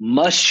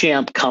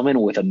 Muschamp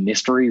coming with a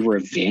mystery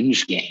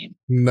revenge game.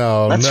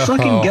 Let's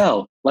fucking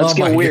go. Let's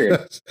get weird.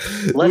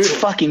 Gosh. Let's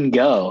fucking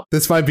go.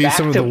 This might be Back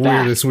some of to the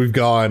back. weirdest we've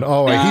gone.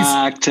 Oh,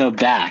 Back to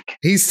back.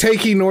 he's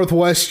taking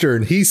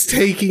Northwestern. He's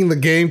taking the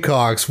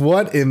Gamecocks.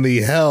 What in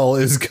the hell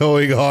is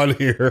going on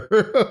here?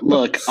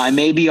 Look, I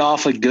may be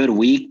off a good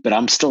week, but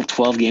I'm still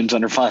 12 games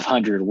under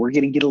 500. We're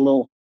going to get a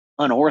little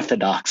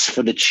unorthodox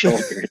for the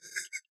children.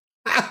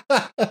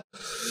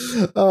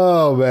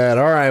 Oh, man.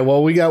 All right.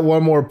 Well, we got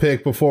one more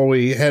pick before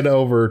we head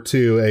over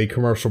to a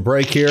commercial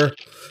break here.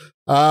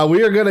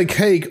 We are going to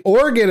take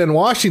Oregon and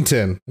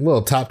Washington. A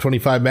little top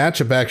 25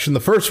 matchup action. The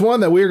first one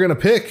that we are going to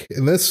pick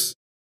in this,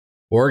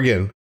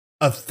 Oregon,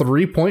 a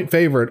 3-point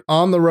favorite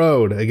on the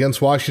road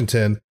against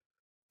Washington.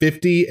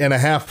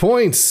 50.5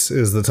 points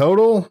is the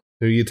total.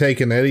 Who are you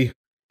taking, Eddie?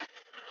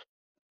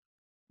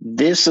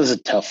 This is a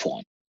tough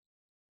one.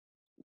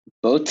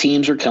 Both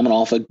teams are coming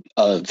off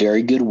a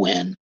very good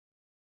win.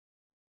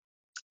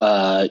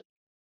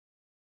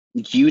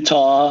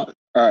 Utah,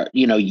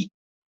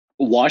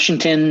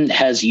 Washington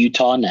has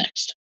Utah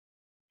next.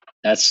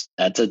 That's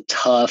a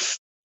tough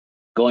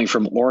going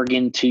from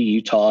Oregon to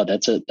Utah.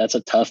 That's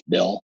a tough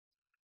bill.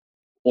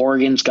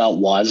 Oregon's got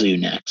Wazoo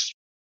next.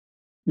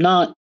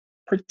 Not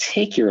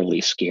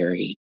particularly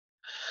scary.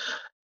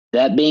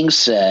 That being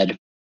said,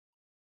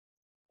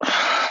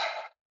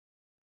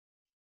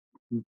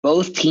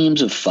 both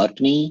teams have fucked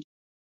me,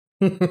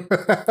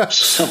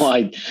 so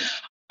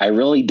I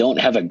really don't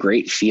have a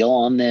great feel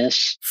on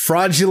this.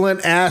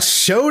 Fraudulent ass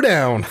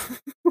showdown.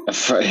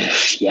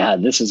 Yeah,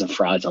 this is a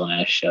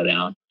fraudulent ass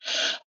showdown.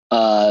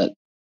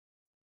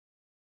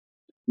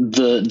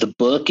 The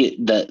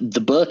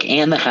book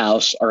and the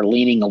house are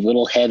leaning a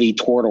little heavy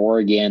toward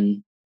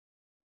Oregon,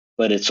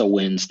 but it's a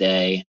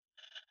Wednesday.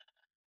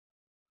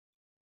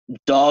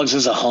 Dogs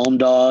as a home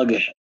dog,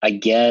 I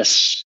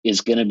guess,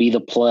 is going to be the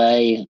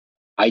play.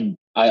 I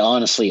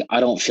honestly, I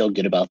don't feel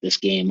good about this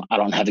game. I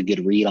don't have a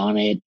good read on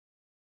it.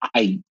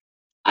 I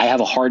have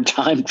a hard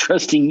time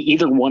trusting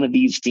either one of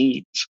these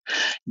teams,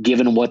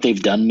 given what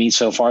they've done to me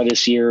so far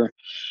this year.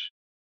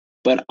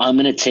 But I'm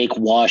going to take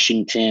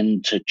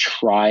Washington to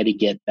try to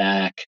get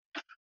back.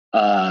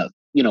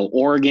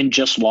 Oregon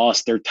just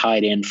lost their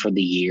tight end for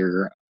the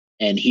year,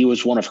 and he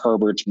was one of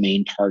Herbert's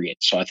main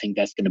targets. So I think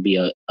that's going to be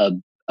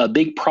a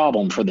big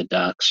problem for the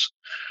Ducks.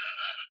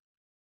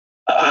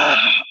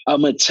 I'm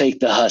going to take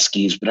the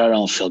Huskies, but I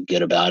don't feel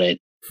good about it.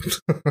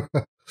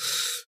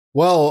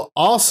 Well,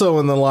 also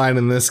in the line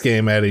in this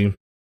game, Eddie,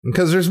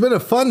 because there's been a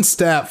fun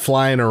stat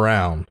flying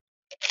around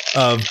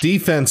of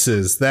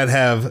defenses that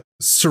have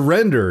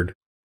surrendered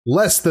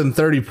less than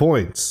 30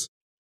 points.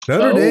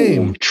 Notre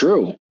Dame.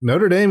 True.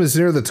 Notre Dame is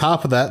near the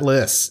top of that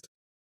list.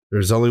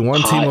 There's only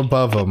one team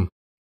above them,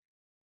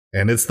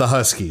 and it's the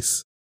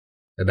Huskies.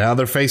 And now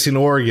they're facing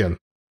Oregon.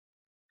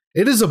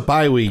 It is a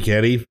bye week,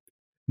 Eddie.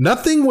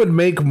 Nothing would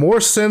make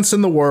more sense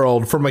in the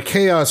world from a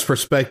chaos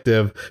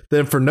perspective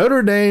than for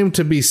Notre Dame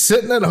to be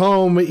sitting at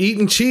home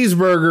eating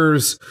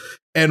cheeseburgers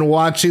and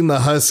watching the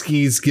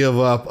Huskies give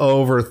up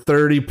over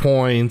 30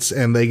 points,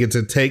 and they get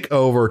to take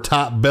over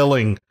top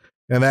billing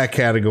in that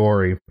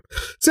category.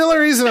 It's the only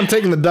reason I'm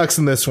taking the Ducks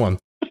in this one.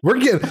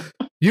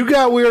 You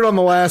got weird on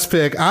the last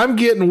pick. I'm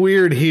getting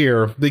weird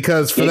here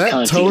because for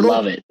that total,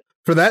 love it.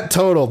 For that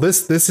total,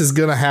 this is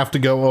going to have to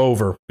go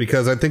over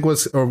because I think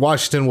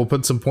Washington will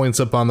put some points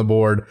up on the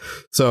board.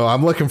 So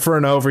I'm looking for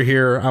an over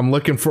here. I'm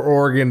looking for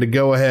Oregon to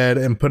go ahead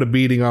and put a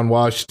beating on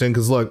Washington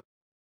because, look,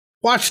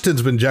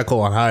 Washington's been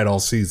Jekyll and Hyde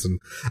all season.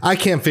 I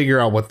can't figure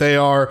out what they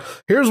are.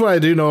 Here's what I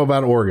do know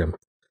about Oregon.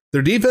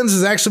 Their defense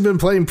has actually been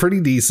playing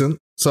pretty decent,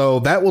 so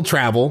that will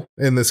travel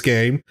in this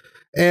game.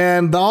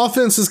 And the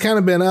offense has kind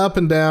of been up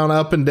and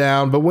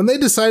down, but when they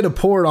decide to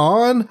pour it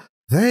on,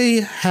 they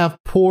have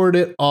poured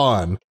it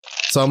on.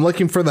 So I'm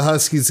looking for the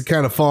Huskies to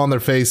kind of fall on their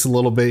face a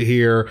little bit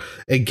here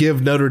and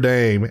give Notre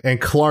Dame and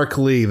Clark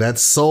Lee that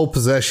sole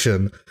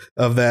possession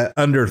of that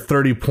under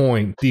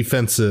 30-point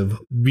defensive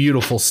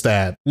beautiful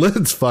stat.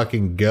 Let's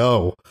fucking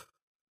go.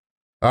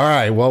 All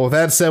right, well, with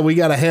that said, we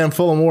got a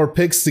handful of more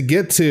picks to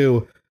get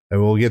to,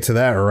 and we'll get to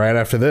that right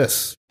after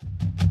this.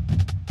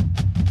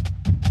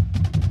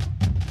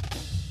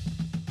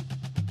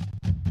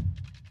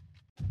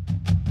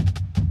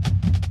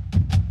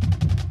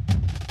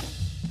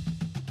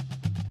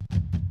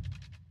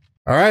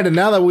 All right, and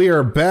now that we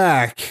are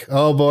back,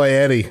 oh boy,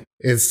 Eddie,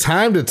 it's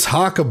time to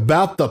talk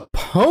about the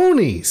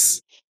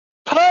Ponies.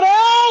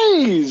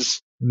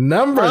 Ponies!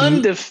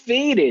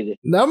 Undefeated.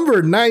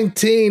 Number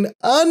 19,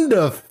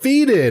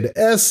 undefeated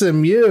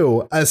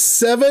SMU, a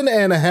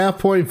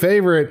 7.5-point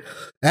favorite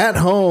at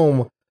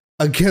home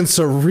against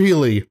a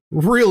really,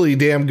 really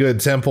damn good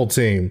Temple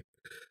team.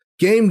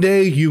 Game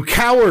day, you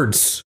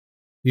cowards.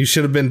 You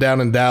should have been down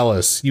in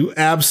Dallas. You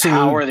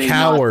absolute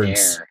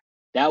cowards.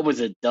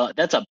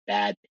 That's a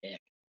bad pick.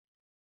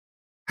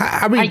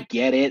 I mean,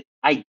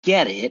 I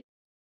get it.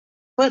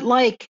 But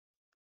like,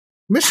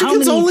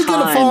 Michigan's only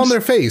going to fall on their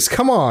face.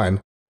 Come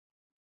on.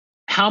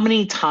 How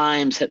many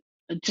times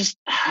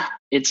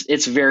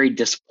it's very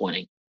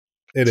disappointing.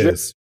 It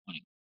is.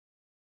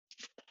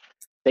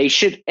 They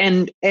should,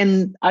 and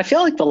I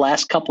feel like the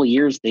last couple of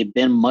years they've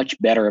been much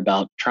better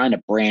about trying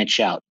to branch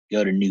out,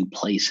 go to new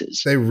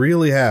places. They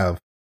really have.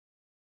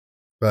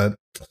 But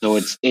so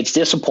it's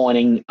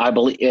disappointing. I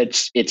believe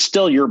it's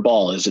still your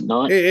ball, is it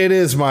not? It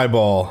is my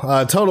ball.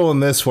 Total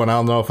in this one, I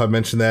don't know if I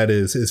mentioned that,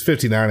 is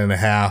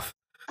 59.5.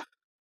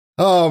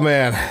 Oh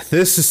man,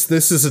 this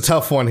is a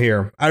tough one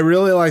here. I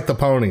really like the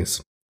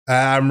Ponies.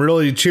 I'm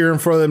really cheering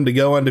for them to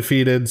go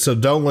undefeated, so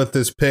don't let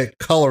this pick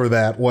color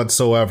that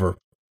whatsoever.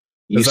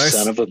 You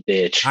son of a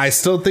bitch. I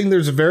still think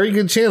there's a very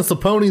good chance the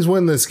Ponies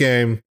win this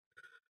game.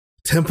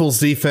 Temple's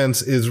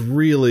defense is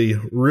really,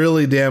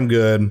 really damn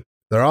good.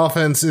 Their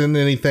offense isn't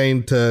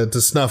anything to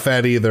snuff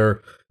at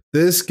either.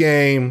 This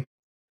game,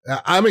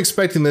 I'm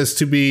expecting this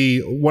to be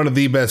one of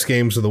the best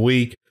games of the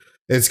week.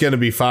 It's going to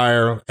be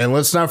fire. And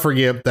let's not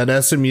forget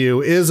that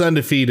SMU is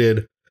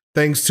undefeated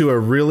thanks to a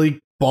really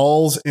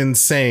balls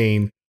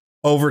insane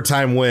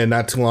overtime win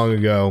not too long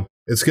ago.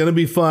 It's going to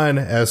be fun.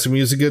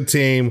 SMU's a good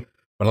team,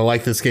 but I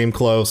like this game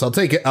close. I'll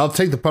take it. I'll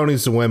take the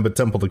ponies to win, but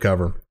Temple to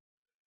cover.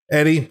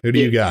 Eddie, who do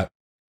you got?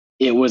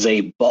 It was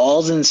a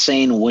balls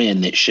insane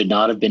win that should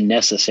not have been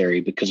necessary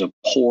because of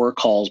poor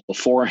calls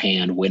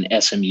beforehand when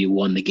SMU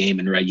won the game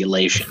in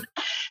regulation.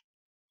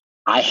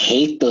 I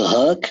hate the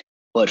hook,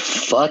 but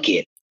fuck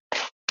it.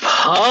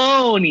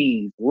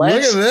 Ponies.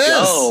 Let's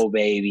go,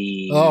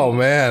 baby. Oh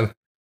man.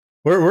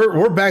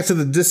 We're back to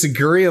the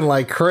disagreeing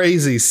like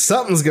crazy.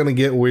 Something's gonna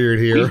get weird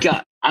here. We've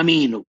got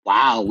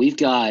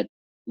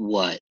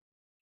what?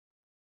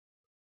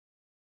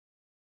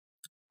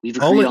 We've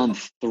agreed on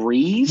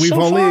 3. We've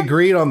only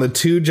agreed on the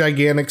 2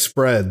 gigantic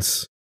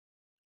spreads.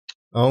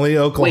 Only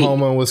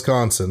Oklahoma and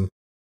Wisconsin.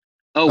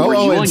 Oh, were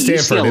you on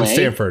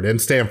Stanford. In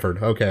Stanford.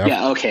 Okay.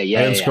 Okay. Yeah.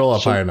 I didn't scroll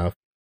up high enough.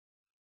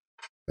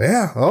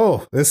 Yeah.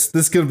 Oh, this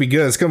is gonna be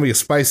good. It's gonna be a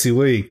spicy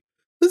week.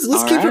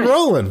 Let's keep it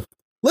rolling.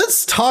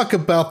 Let's talk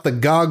about the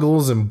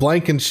Goggles and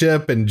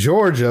Blankenship and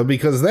Georgia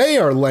because they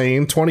are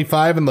laying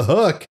 25 in the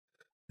hook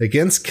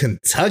against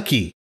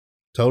Kentucky.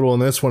 Total in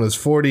this one is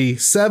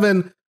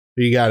 47.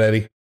 Who you got,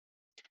 Eddie?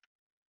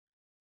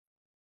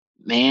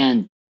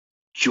 Man,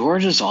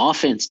 Georgia's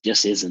offense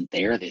just isn't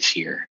there this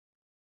year.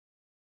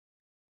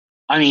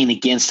 I mean,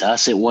 against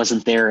us, it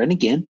wasn't there. And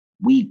again,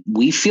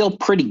 we feel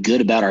pretty good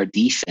about our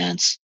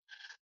defense.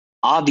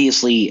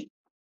 Obviously,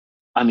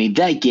 I mean,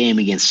 that game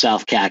against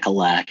South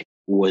Cackalack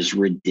was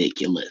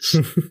ridiculous.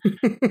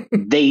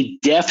 They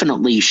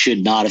definitely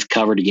should not have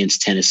covered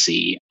against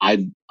Tennessee.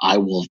 I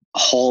will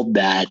hold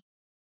that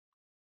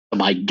to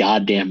my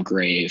goddamn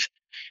grave.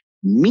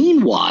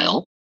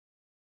 Meanwhile,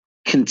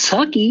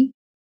 Kentucky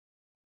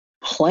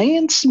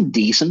playing some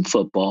decent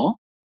football.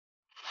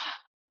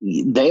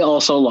 They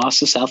also lost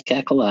to South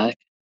Cackalack.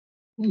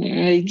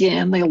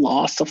 Again, they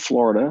lost to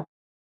Florida.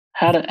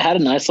 Had a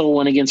nice little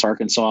win against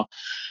Arkansas.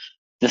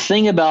 The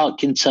thing about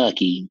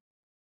Kentucky,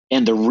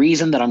 and the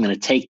reason that I'm going to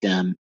take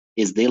them,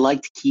 is they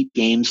like to keep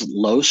games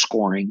low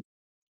scoring.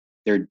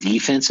 Their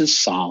defense is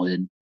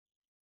solid.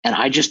 And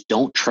I just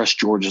don't trust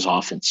Georgia's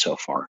offense so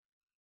far.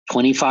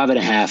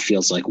 25.5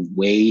 feels like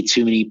way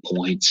too many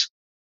points.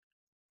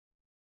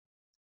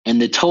 And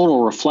the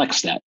total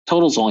reflects that.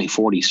 Total's only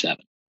 47.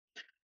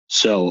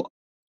 So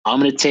I'm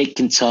going to take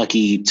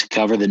Kentucky to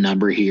cover the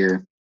number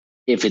here.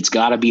 If it's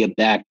got to be a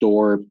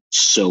backdoor,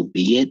 so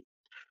be it.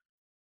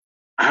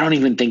 I don't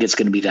even think it's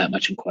going to be that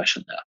much in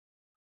question, though.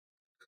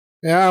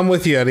 Yeah, I'm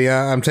with you, Eddie.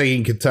 I'm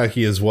taking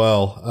Kentucky as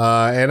well.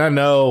 And I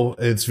know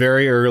it's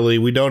very early.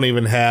 We don't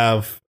even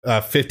have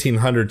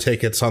 1,500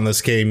 tickets on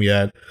this game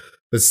yet.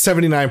 But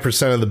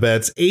 79% of the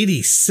bets,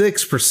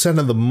 86%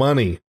 of the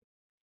money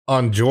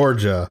on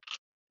Georgia.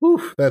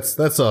 Whew, that's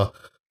a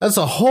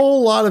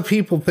whole lot of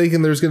people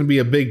thinking there's going to be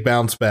a big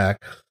bounce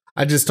back.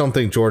 I just don't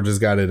think Georgia's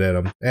got it in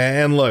them.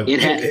 And look,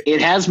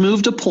 it has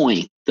moved a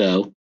point,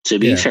 though. To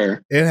be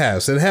fair, it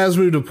has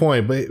moved a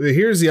point. But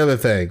here's the other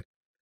thing.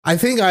 I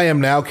think I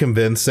am now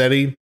convinced,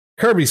 Eddie,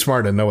 Kirby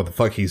Smart doesn't know what the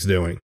fuck he's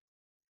doing.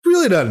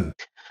 Really doesn't.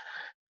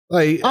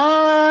 Like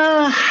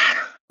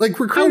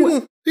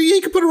recruiting,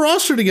 he could put a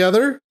roster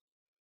together.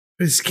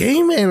 His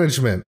game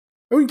management.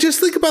 I mean, just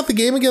think about the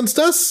game against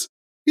us.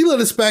 He let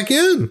us back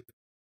in.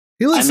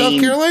 He let South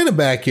Carolina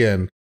back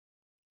in.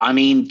 I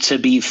mean, to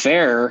be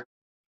fair,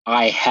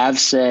 I have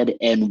said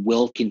and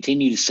will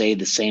continue to say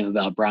the same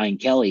about Brian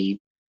Kelly.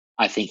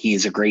 I think he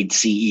is a great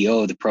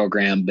CEO of the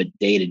program, but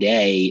day to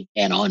day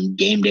and on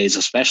game days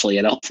especially,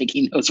 I don't think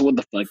he knows what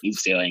the fuck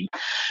he's doing.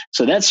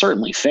 So that's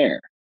certainly fair.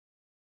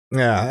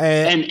 Yeah,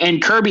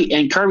 and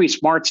Kirby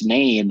Smart's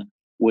name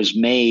was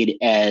made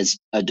as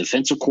a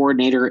defensive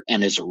coordinator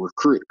and as a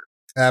recruiter.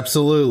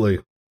 Absolutely,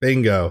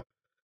 bingo.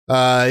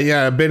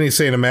 Yeah, Benny's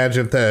saying,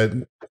 imagine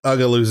that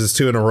Uga loses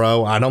 2 in a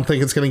row. I don't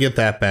think it's going to get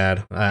that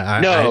bad.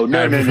 No.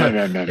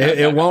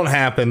 It won't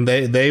happen.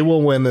 They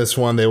will win this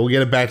one. They will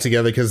get it back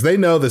together because they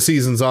know the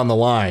season's on the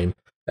line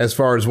as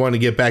far as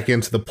wanting to get back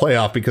into the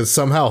playoff because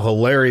somehow,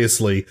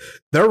 hilariously,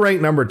 they're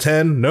ranked number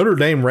 10. Notre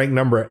Dame ranked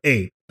number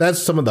 8.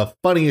 That's some of the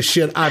funniest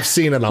shit I've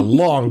seen in a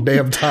long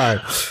damn time.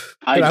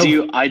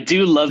 I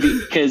do love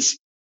it because,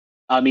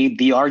 I mean,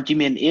 the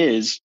argument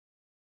is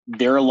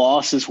their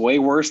loss is way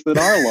worse than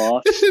our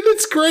loss.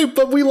 It's great,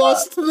 but we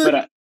lost to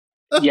them.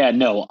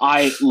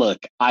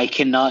 I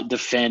cannot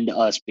defend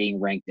us being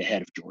ranked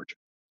ahead of Georgia.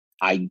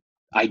 I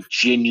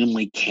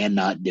genuinely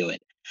cannot do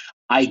it.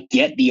 I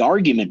get the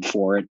argument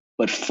for it,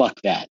 but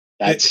fuck that.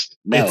 It's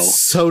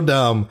so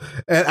dumb.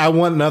 And I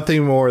want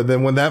nothing more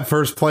than when that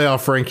first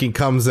playoff ranking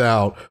comes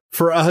out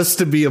for us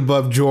to be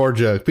above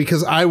Georgia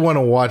because I want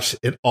to watch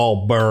it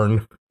all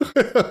burn.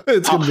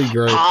 It's going to be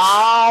great.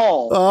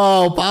 Paul.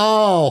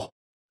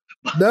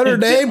 Notre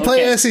Dame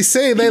played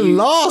SEC. They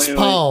lost,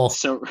 Paul.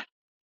 So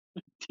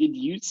did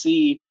you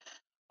see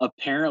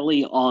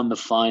apparently on the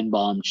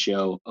Feinbaum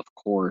show, of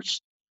course,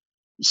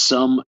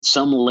 some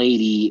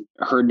lady,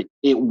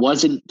 it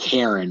wasn't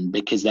Karen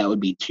because that would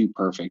be too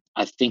perfect.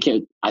 I think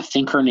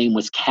her name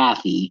was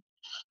Kathy,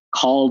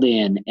 called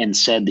in and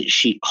said that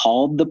she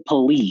called the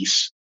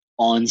police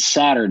on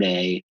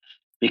Saturday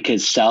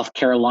because South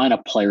Carolina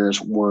players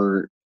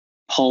were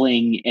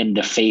pulling and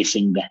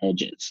defacing the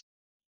hedges.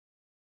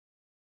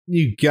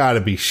 You got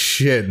to be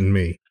shitting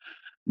me.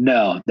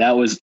 No, that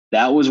was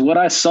what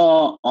I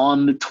saw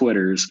on the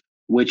Twitters,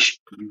 which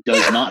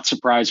does not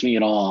surprise me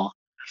at all.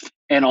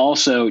 And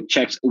also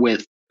checks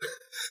with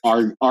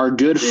our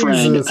good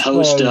friend, Jesus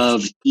host Christ.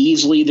 of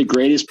easily the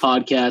greatest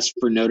podcast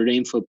for Notre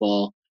Dame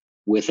football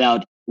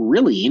without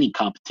really any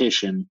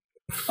competition,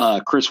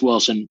 Chris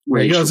Wilson,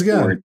 There he Race goes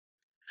Report,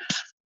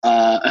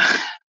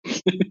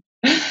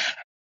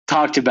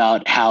 talked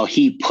about how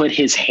he put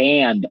his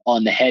hand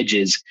on the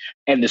hedges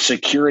and the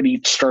security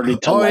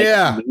started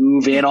to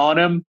move in on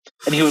him.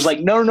 And he was like,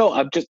 no,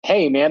 I'm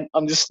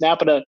just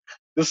snapping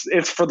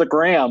it's for the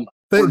gram.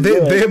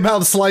 They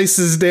about sliced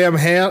his damn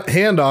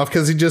hand off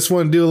because he just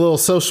wanted to do a little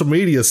social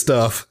media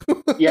stuff.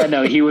 Yeah,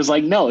 no, he was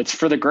like, no, it's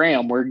for the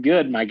gram. We're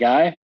good, my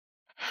guy.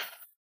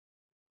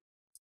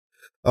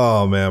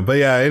 Oh, man. But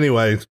yeah,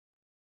 anyway.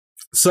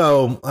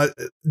 So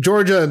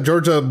Georgia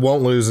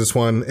won't lose this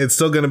one. It's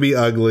still going to be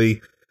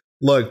ugly.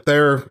 Look,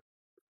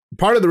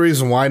 part of the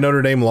reason why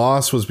Notre Dame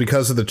lost was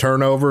because of the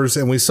turnovers,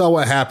 and we saw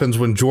what happens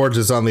when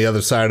Georgia's on the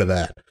other side of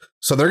that.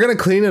 So they're going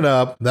to clean it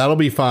up. That'll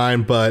be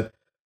fine, but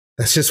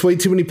that's just way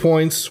too many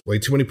points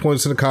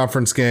in a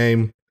conference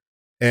game.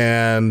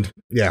 And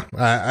yeah,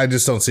 I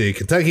just don't see it.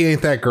 Kentucky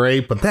ain't that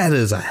great, but that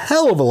is a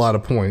hell of a lot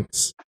of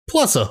points.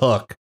 Plus a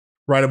hook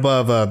right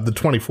above the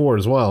 24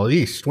 as well.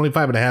 Eesh,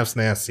 25.5's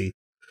nasty.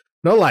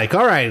 No like.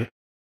 All right.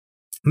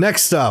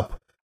 Next up,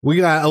 we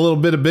got a little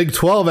bit of Big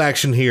 12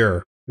 action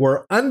here.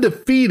 We're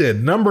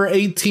undefeated. Number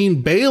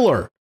 18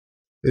 Baylor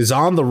is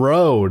on the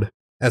road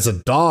as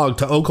a dog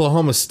to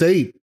Oklahoma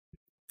State.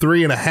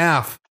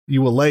 3.5.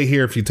 You will lay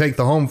here if you take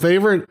the home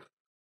favorite.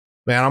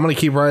 Man, I'm going to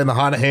keep riding the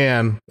hot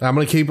hand. I'm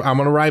going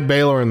to ride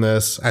Baylor in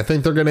this. I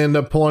think they're going to end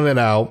up pulling it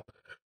out.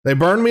 They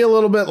burned me a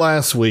little bit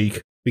last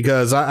week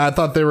because I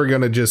thought they were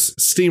going to just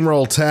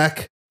steamroll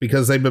Tech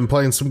because they've been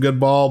playing some good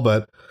ball,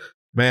 but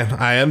man,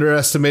 I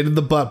underestimated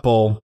the butt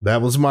bowl.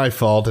 That was my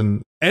fault.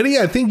 And Eddie,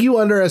 I think you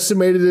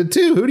underestimated it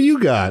too. Who do you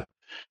got?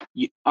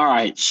 All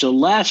right. So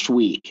last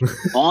week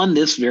on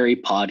this very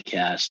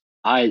podcast,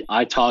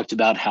 I talked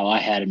about how I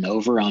had an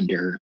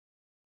over-under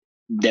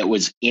that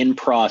was in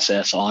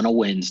process on a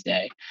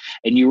Wednesday.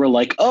 And you were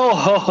like, oh,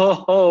 ho, ho,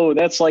 ho,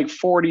 that's like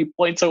 40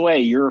 points away.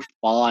 You're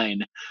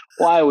fine.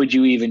 Why would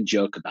you even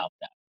joke about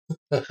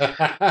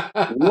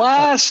that?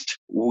 Last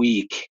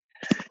week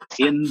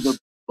in the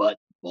butt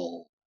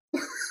bowl.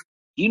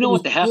 You know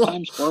what the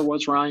halftime score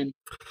was, Ryan?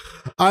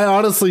 I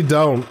honestly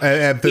don't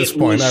at this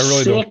point. I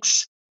really don't.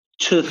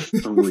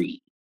 6-3.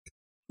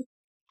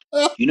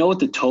 You know what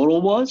the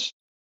total was?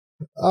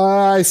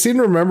 I seem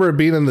to remember it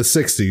being in the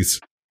 60s.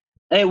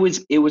 It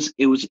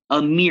was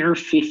a mere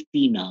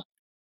 59.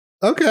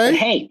 Okay. But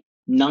hey,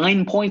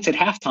 9 points at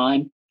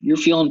halftime. You're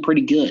feeling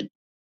pretty good.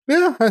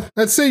 Yeah,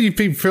 I'd say you'd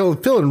be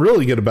feeling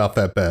really good about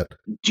that bet.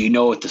 Do you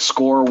know what the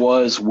score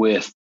was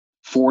with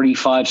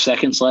 45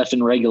 seconds left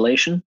in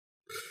regulation?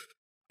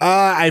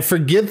 I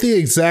forget the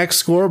exact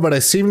score, but I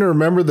seem to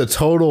remember the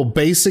total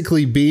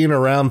basically being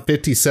around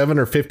 57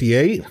 or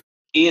 58.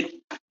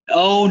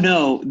 Oh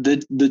no,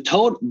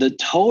 the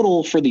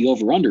total for the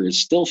over-under is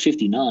still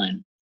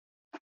 59.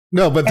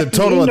 No, but the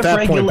total at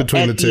that point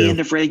between the two. At the end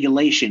of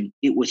regulation,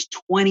 it was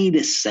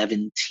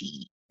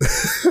 20-17.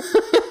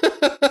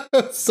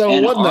 So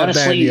and it wasn't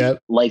honestly, that bad yet.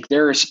 Like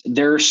there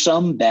are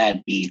some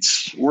bad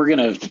beats. We're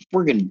gonna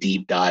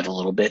deep dive a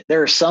little bit.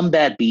 There are some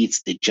bad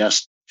beats that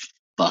just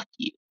fuck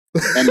you.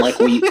 And like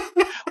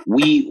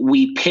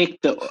we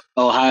picked the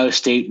Ohio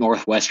State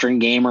Northwestern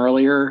game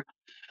earlier.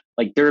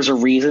 Like there's a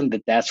reason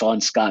that's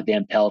on Scott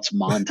Van Pelt's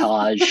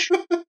montage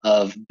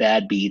of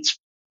bad beats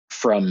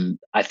from,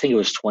 I think it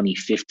was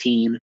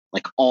 2015,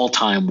 like all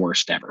time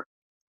worst ever.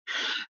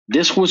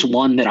 This was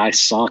one that I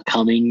saw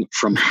coming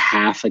from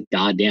half a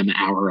goddamn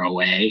hour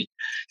away.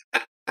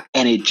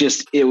 And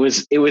it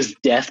was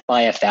death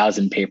by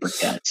 1,000 paper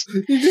cuts.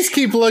 You just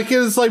keep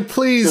looking. It's like,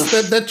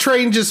 please, that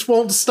train just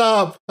won't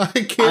stop. I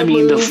can't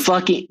move.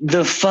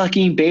 The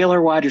fucking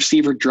Baylor wide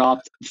receiver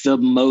dropped the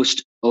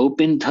most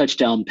open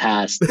touchdown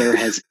pass there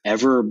has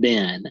ever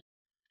been.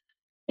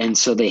 And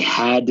so they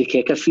had to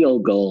kick a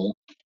field goal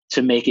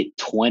to make it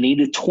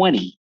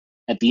 20-20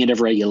 at the end of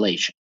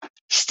regulation.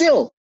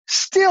 Still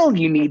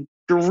you need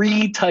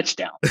 3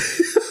 touchdowns.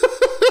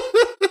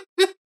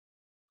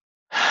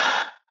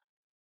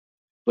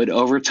 But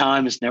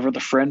overtime is never the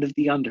friend of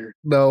the under.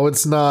 No,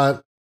 it's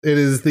not. It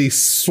is the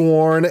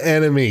sworn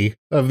enemy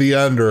of the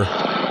under.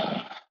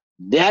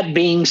 That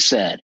being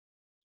said,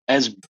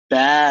 as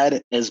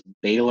bad as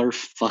Baylor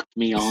fucked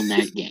me on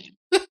that game,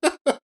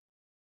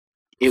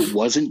 it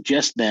wasn't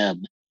just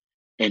them.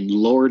 And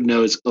Lord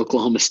knows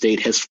Oklahoma State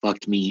has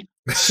fucked me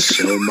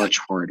so much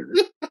harder.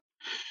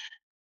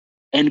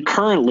 And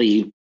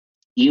currently,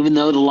 even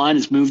though the line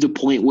has moved a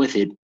point with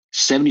it,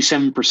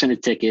 77%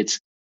 of tickets,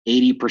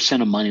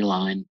 80% of money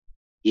line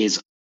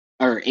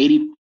or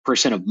 80%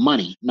 of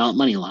money, not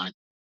money line,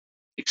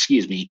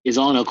 is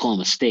on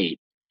Oklahoma State.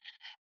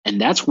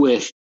 And that's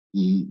with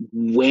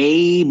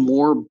way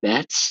more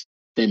bets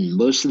than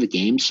most of the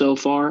games so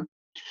far.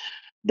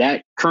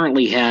 That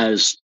currently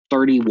has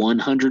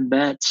 3,100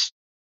 bets.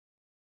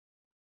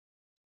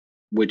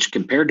 which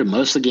compared to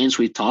most of the games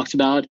we've talked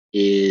about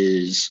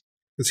It's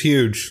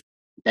huge.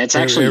 that's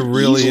actually It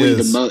really easily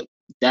is. the most.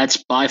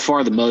 That's by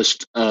far the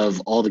most of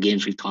all the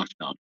games we've talked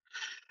about.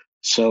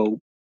 So,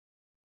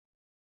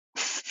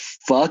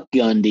 fuck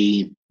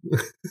Gundy.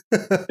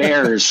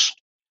 Bears.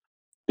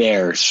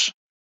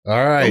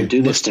 All right. Don't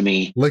do this to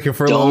me. Looking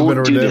for a Don't little bit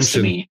of do this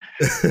to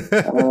redemption.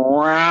 me.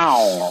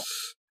 Wow.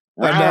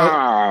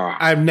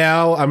 I'm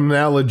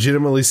now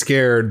legitimately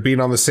scared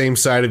being on the same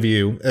side of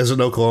you as an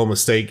Oklahoma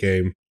State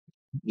game.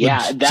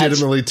 Yeah,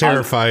 Legitimately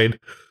terrified.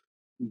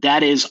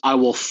 that is, I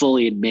will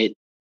fully admit,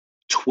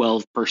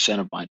 12%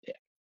 of my pick.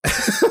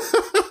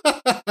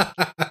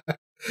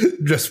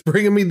 Just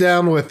bringing me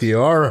down with you.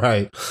 All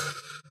right.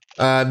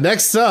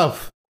 Next up,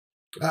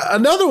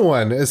 another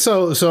one.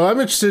 So I'm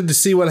interested to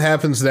see what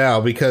happens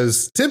now,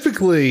 because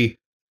typically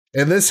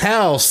in this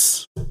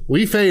house,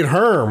 we fade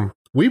Herm.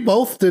 We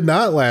both did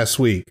not last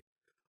week.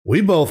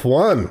 We both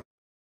won.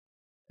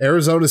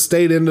 Arizona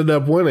State ended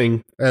up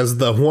winning as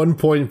the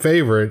 1-point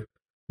favorite.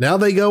 Now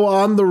they go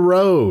on the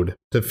road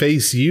to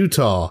face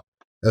Utah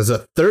as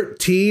a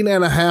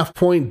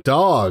 13.5-point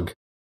dog.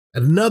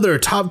 Another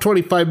top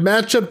 25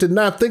 matchup. Did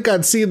not think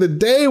I'd see the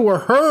day where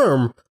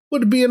Herm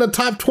would be in a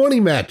top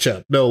 20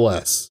 matchup, no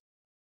less.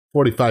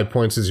 45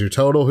 points is your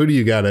total. Who do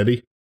you got,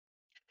 Eddie?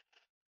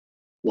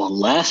 Well,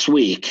 last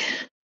week,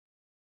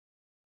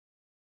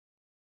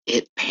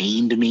 it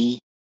pained me.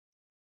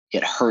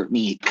 It hurt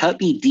me. It cut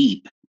me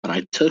deep, but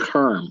I took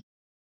Herm.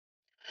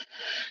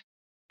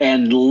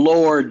 And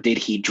Lord, did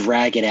he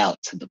drag it out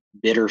to the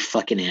bitter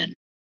fucking end.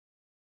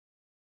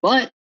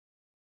 But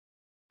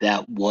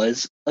that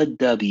was a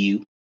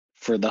W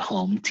for the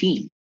home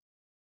team.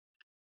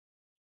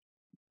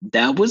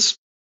 That was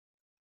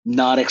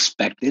not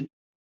expected.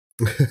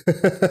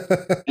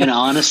 And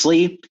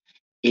honestly,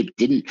 it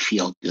didn't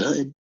feel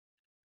good.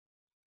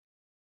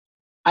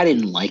 I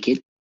didn't like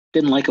it.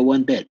 Didn't like it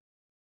one bit.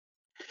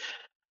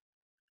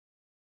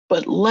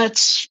 But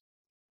let's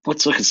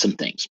look at some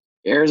things.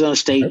 Arizona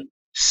State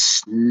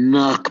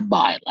snuck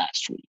by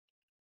last week.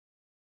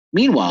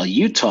 Meanwhile,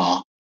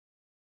 Utah's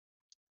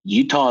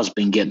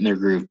been getting their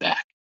groove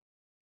back.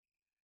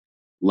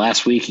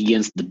 Last week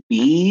against the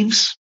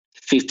Beavs,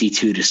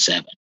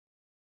 52-7.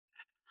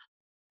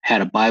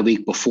 Had a bye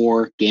week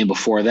game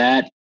before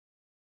that.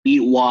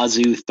 Beat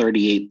Wazoo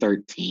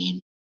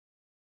 38-13.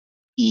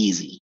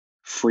 Easy.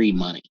 Free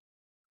money.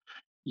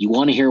 You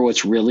want to hear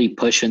what's really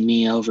pushing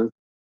me over?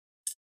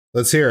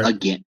 Let's hear it.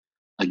 Again,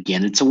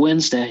 it's a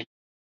Wednesday.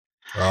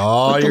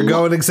 Oh, you're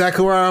going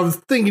exactly where I was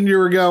thinking you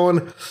were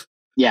going.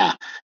 Yeah.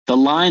 The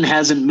line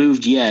hasn't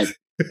moved yet.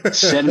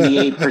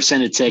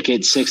 78% of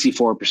tickets,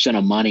 64%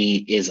 of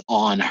money is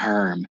on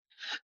Herm.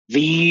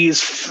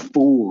 These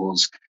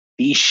fools,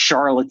 these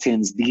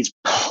charlatans, these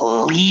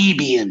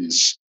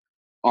plebeians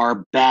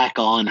are back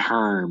on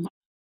Herm.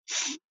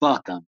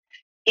 Fuck them.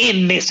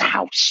 In this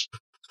house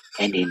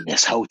and in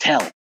this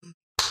hotel,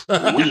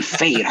 we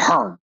fade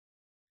Herm.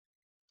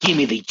 Give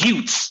me the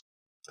Utes.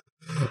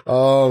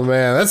 Oh,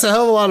 man. That's a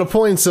hell of a lot of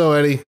points, though,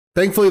 Eddie.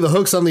 Thankfully, the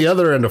hook's on the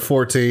other end of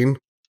 14.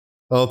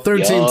 Well,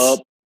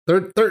 13's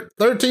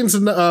 13's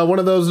one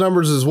of those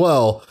numbers as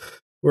well,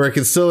 where it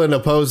can still end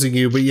up opposing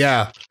you. But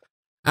yeah,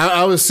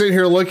 I was sitting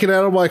here looking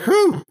at it, like,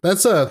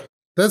 that's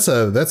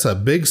a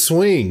big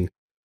swing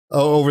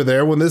over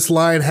there when this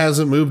line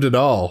hasn't moved at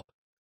all.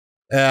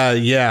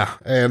 Yeah,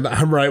 and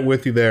I'm right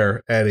with you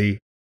there, Eddie.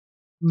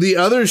 The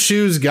other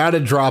shoes got to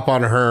drop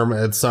on Herm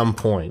at some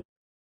point,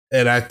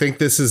 and I think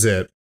this is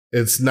it.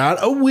 It's not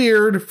a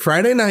weird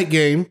Friday night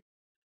game.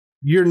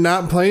 You're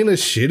not playing a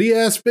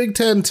shitty-ass Big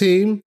Ten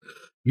team.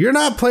 You're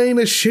not playing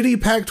a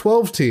shitty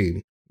Pac-12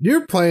 team.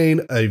 You're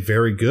playing a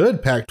very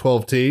good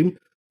Pac-12 team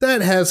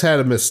that has had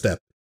a misstep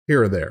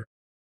here or there.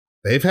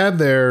 They've had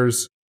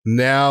theirs.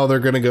 Now they're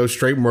going to go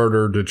straight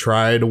murder to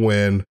try to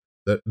win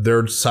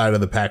their side of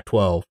the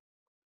Pac-12.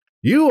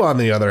 You, on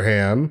the other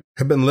hand,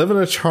 have been living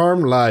a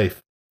charmed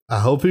life. I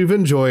hope you've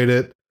enjoyed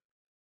it.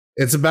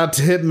 It's about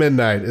to hit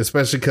midnight,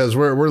 especially because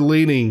we're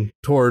leaning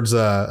towards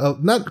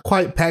not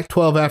quite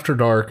Pac-12 after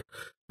dark,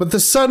 but the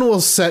sun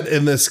will set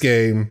in this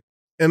game,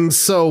 and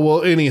so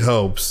will any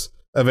hopes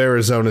of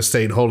Arizona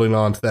State holding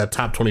on to that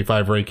top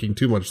 25 ranking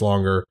too much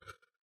longer.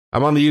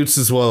 I'm on the Utes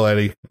as well,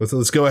 Eddie.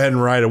 Let's go ahead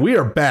and ride it. We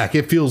are back.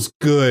 It feels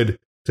good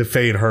to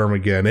fade Herm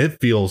again. It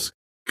feels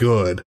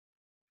good.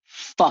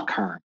 Fuck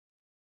Herm.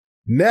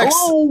 Next.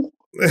 Hello?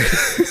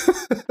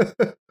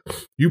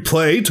 You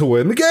play to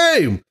win the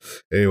game.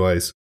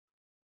 Anyways.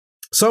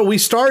 So we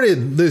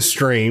started this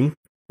stream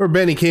where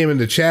Benny came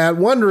into chat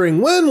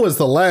wondering when was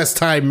the last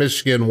time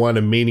Michigan won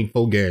a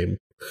meaningful game.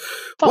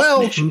 Fuck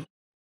well, Michigan.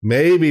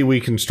 maybe we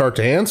can start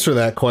to answer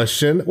that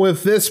question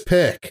with this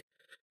pick.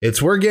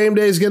 It's where game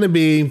day is going to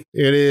be.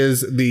 It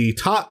is the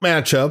top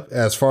matchup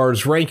as far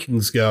as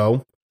rankings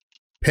go.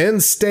 Penn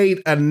State,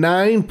 a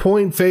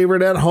 9-point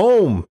favorite at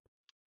home,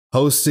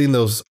 hosting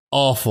those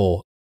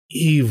awful,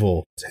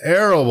 evil,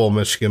 terrible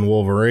Michigan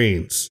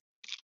Wolverines.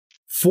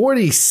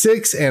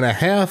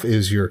 46.5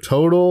 is your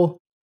total.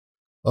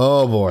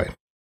 Oh boy.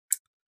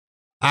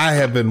 I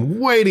have been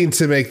waiting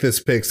to make this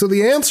pick. So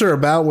the answer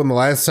about when the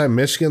last time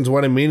Michigan's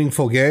won a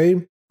meaningful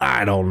game,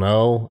 I don't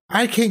know.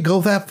 I can't go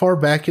that far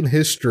back in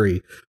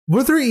history.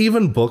 Were there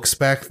even books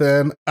back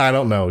then? I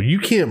don't know. You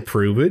can't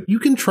prove it. You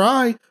can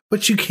try,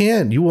 but you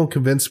can't. You won't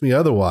convince me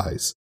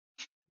otherwise.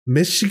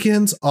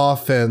 Michigan's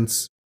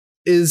offense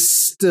is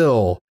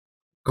still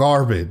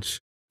garbage.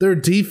 Their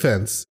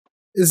defense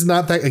is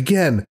not that.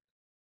 Again,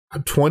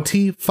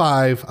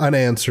 25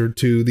 unanswered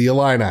to the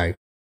Illini.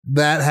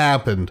 That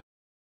happened.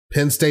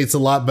 Penn State's a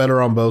lot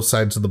better on both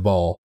sides of the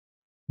ball.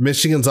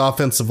 Michigan's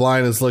offensive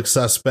line has looked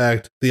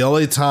suspect. The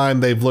only time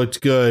they've looked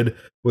good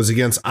was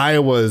against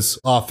Iowa's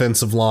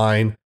offensive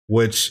line,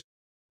 which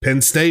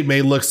Penn State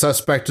may look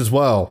suspect as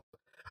well.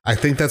 I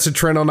think that's a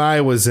trend on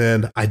Iowa's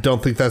end. I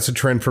don't think that's a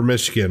trend for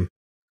Michigan.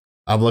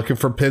 I'm looking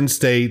for Penn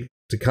State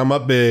to come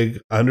up big,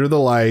 under the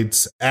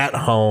lights, at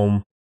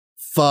home.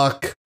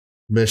 Fuck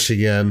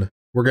Michigan.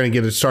 We're going to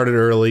get it started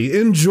early.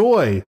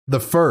 Enjoy the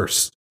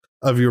first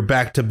of your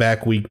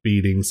back-to-back week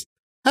beatings.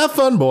 Have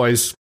fun,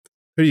 boys.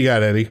 Who you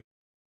got, Eddie?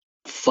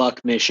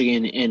 Fuck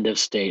Michigan. End of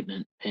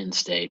statement. Penn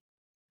State.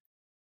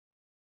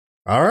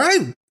 All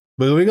right.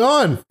 Moving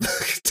on.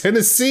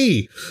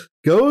 Tennessee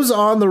goes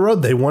on the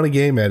road. They won a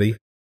game, Eddie.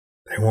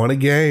 They won a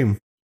game.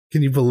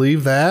 Can you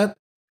believe that?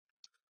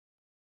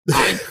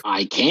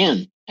 I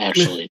can,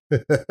 actually.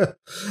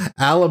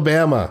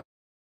 Alabama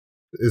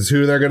is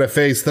who they're going to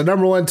face. The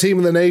number one team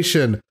in the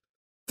nation.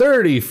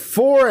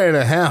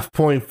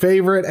 34.5-point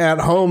favorite at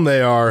home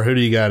they are. Who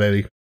do you got,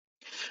 Eddie?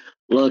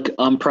 Look,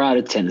 I'm proud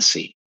of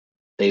Tennessee.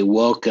 They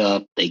woke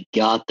up. They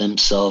got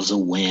themselves a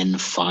win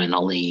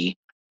finally.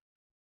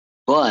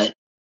 But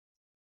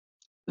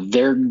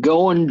they're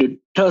going to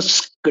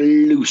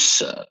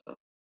Tuscaloosa.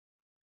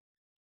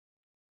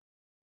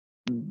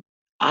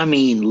 I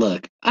mean,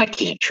 look, I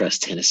can't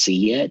trust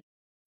Tennessee yet.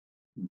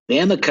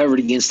 Bama covered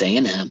against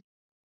A&M,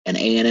 and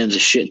A&M's a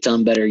shit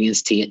ton better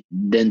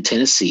than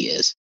Tennessee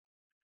is.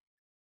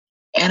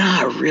 And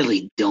I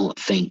really don't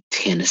think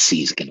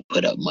Tennessee's going to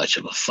put up much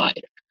of a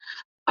fight.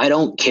 I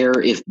don't care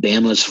if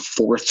Bama's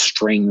fourth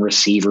string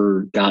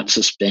receiver got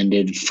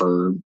suspended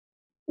for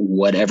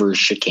whatever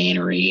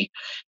chicanery.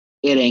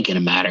 It ain't going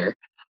to matter.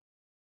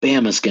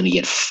 Bama's going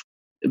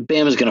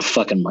to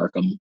fucking murk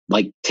them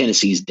like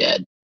Tennessee's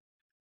dead.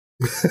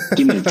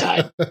 Give me the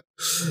Tide.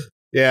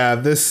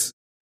 Yeah,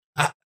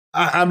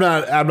 I'm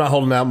not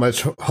holding out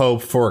much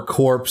hope for a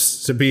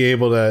corpse to be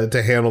able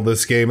to handle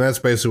this game. That's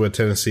basically what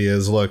Tennessee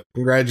is. Look,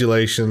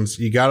 congratulations.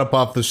 You got up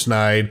off the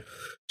schneid.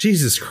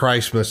 Jesus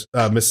Christ,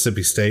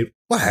 Mississippi State.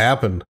 What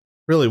happened?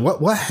 Really,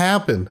 what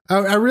happened?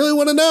 I really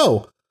want to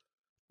know.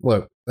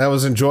 Look, that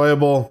was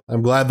enjoyable.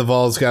 I'm glad the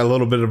Vols got a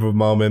little bit of a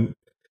moment.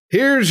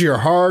 Here's your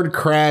hard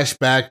crash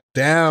back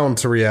down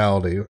to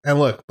reality. And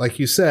look, like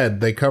you said,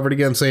 they covered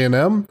against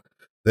A&M.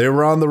 They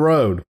were on the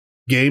road.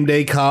 Game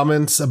day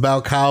comments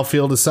about Kyle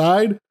Field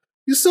aside,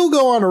 you still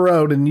go on a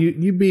road and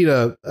you beat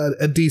a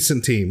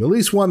decent team, at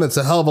least one that's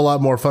a hell of a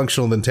lot more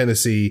functional than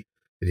Tennessee,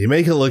 and you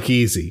make it look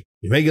easy.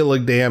 You make it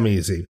look damn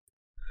easy.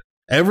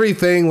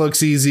 Everything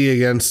looks easy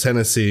against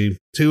Tennessee.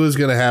 Tua's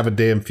going to have a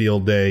damn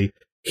field day.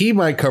 He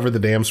might cover the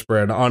damn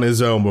spread on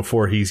his own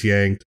before he's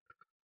yanked.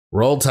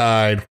 Roll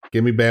Tide.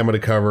 Give me Bama to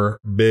cover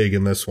big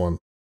in this one.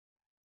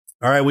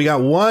 All right, we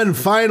got one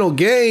final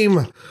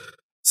game.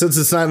 Since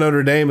it's not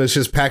Notre Dame, it's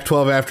just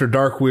Pac-12 After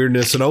Dark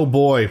weirdness. And oh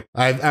boy,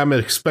 I'm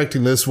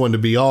expecting this one to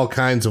be all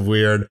kinds of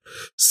weird.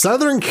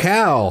 Southern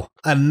Cal,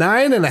 a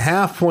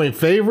 9.5-point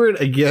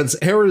favorite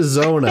against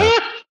Arizona.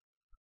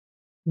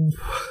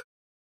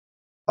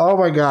 Oh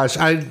my gosh.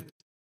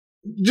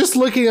 Just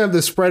looking at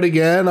the spread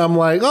again, I'm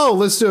like, oh,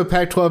 let's do a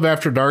Pac-12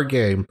 After Dark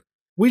game.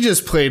 We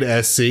just played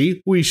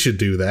SC. We should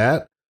do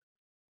that.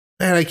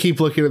 And I keep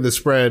looking at the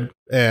spread,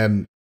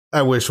 and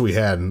I wish we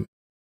hadn't.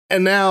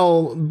 And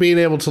now being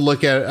able to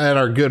look at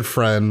our good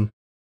friend,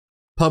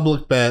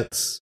 Public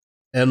Bets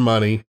and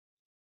Money.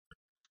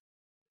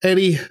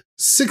 Eddie,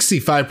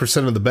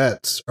 65% of the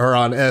bets are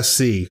on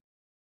SC,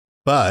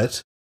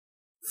 but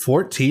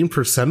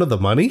 14% of the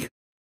money?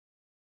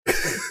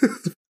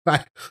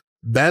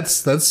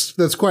 That's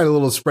quite a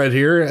little spread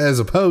here, as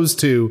opposed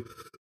to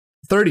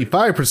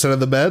 35% of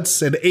the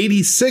bets and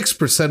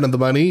 86% of the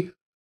money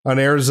on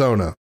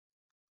Arizona.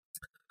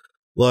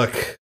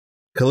 Look,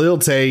 Khalil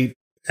Tate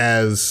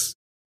has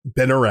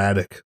been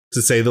erratic,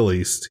 to say the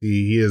least.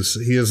 He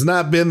has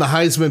not been the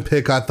Heisman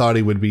pick I thought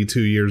he would be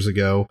 2 years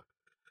ago.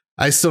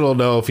 I still don't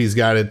know if he's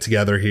got it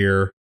together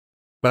here,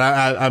 but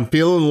I'm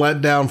feeling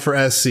let down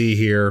for SC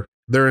here.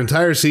 Their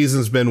entire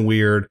season's been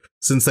weird.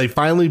 Since they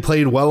finally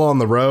played well on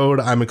the road,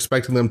 I'm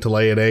expecting them to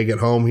lay an egg at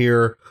home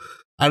here.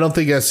 I don't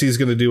think SC is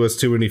going to do us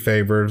too many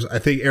favors. I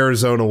think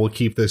Arizona will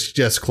keep this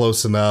just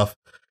close enough.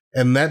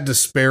 And that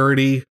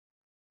disparity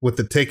with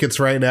the tickets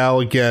right now,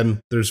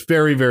 again, there's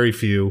very, very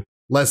few,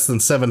 less than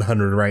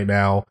 700 right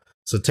now.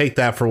 So take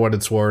that for what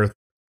it's worth.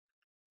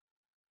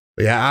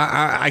 But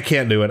yeah, I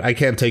can't do it. I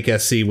can't take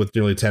SC with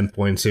nearly 10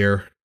 points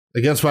here.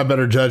 Against my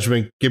better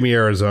judgment, give me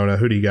Arizona.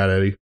 Who do you got,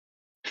 Eddie?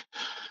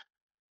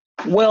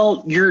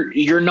 Well,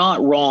 you're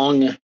not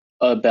wrong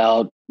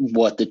about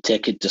what the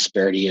ticket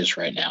disparity is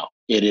right now.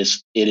 It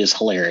is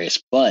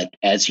hilarious. But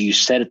as you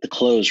said at the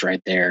close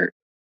right there,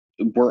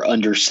 we're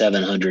under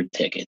 700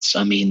 tickets.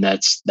 I mean,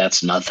 that's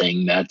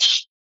nothing.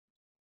 That's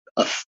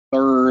a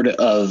third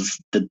of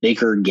the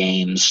bigger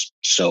games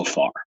so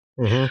far.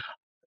 Mm-hmm.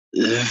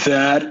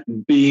 That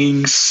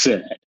being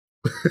said,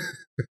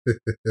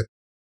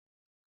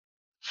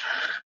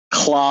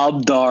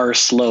 Klobdar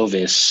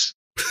Slovis.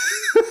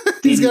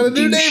 He's got a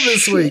didn't new do name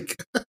this shit. week.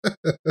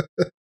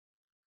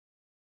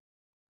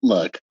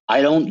 Look,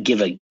 I don't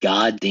give a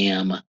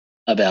goddamn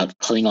about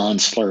Klingon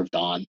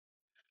Slurvdon.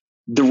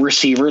 The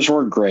receivers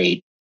were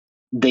great.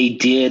 They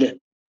did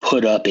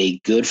put up a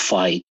good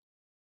fight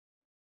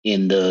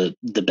in the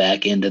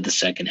back end of the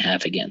second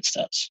half against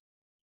us.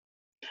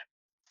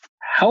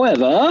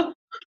 However,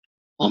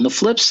 on the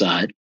flip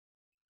side,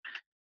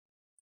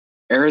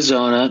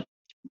 Arizona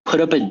put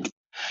up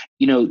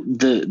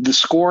the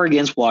score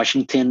against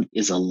Washington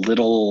is a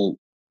little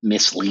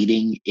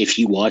misleading if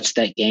you watch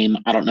that game.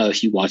 I don't know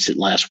if you watched it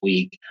last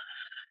week.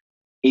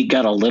 It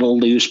got a little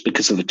loose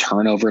because of a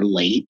turnover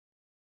late.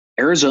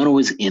 Arizona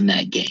was in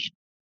that game.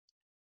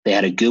 They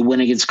had a good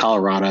win against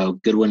Colorado,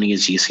 good win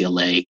against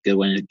UCLA, good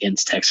win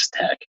against Texas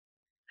Tech.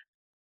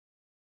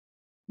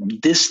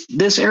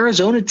 This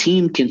Arizona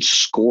team can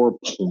score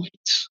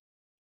points.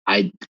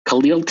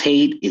 Khalil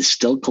Tate is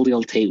still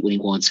Khalil Tate when he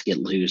wants to get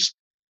loose.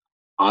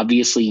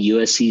 Obviously,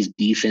 USC's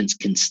defense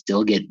can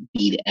still get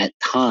beat at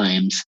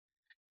times.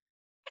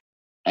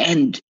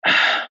 And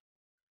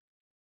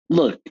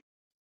look,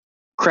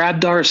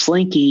 Crabdar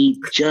Slinky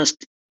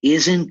just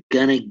isn't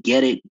going to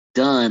get it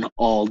done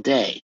all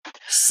day.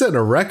 Setting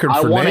a record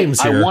for names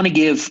here.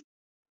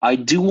 I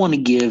do want to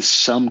give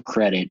some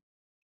credit.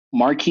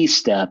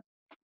 Marquise Stepp,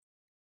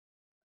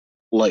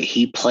 like,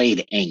 he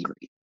played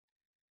angry.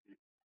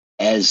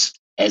 As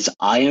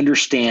I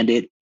understand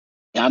it,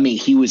 I mean,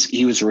 he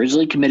was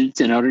originally committed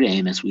to Notre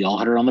Dame, as we all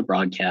heard on the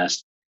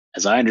broadcast.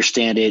 As I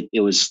understand it,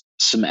 it was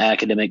some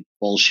academic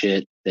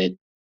bullshit that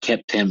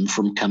kept him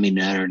from coming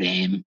to Notre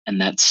Dame,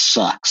 and that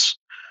sucks.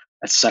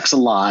 That sucks a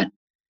lot.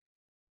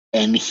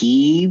 And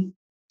he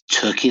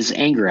took his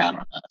anger out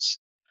on us.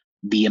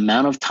 The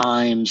amount of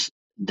times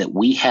that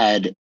we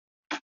had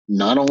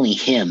not only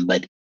him,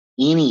 but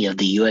any of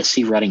the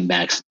USC running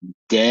backs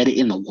dead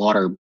in the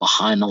water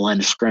behind the line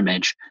of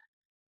scrimmage,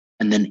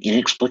 and then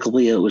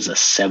inexplicably it was a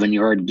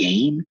 7-yard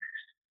gain,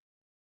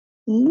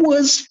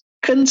 was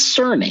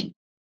concerning.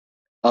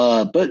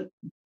 But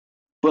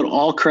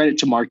all credit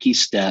to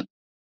Marquise Stepp.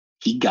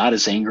 He got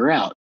his anger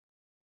out.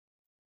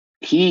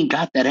 He ain't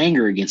got that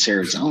anger against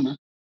Arizona.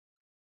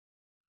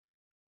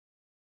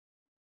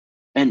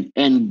 And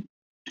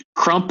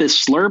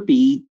Crumpus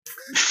Slurpee,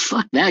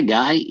 fuck that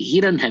guy.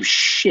 He doesn't have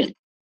shit.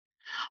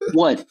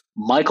 What?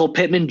 Michael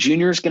Pittman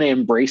Jr. is going to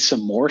embrace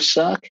some more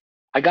suck?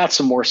 I got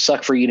some more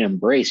suck for you to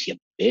embrace, you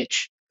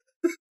bitch.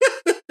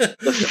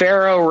 The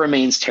Pharaoh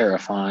remains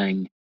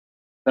terrifying,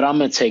 but I'm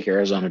going to take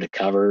Arizona to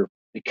cover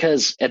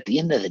because at the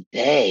end of the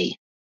day,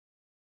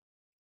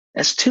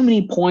 that's too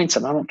many points,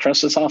 and I don't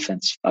trust this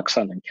offense. Fuck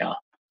Southern Cal.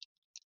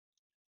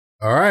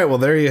 All right, well,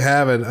 there you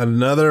have it.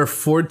 Another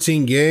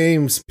 14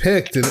 games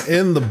picked and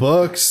in the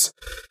books.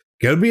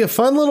 Going to be a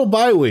fun little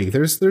bye week.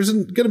 There's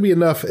going to be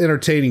enough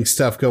entertaining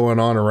stuff going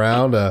on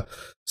around,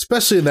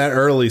 especially in that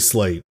early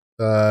slate.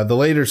 The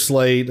later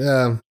slate,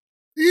 a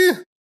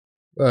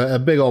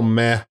big old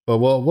meh. But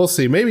we'll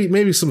see.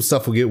 Maybe some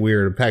stuff will get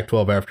weird in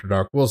Pac-12 After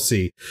Dark. We'll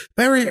see.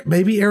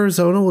 Maybe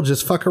Arizona will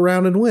just fuck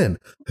around and win.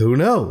 Who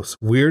knows?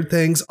 Weird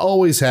things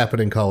always happen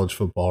in college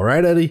football,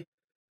 right, Eddie?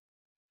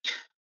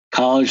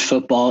 College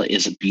football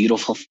is a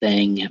beautiful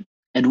thing.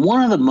 And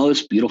one of the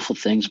most beautiful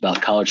things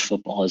about college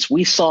football, as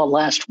we saw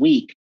last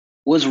week,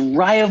 was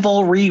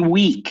rivalry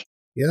week.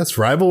 Yes,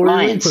 rivalry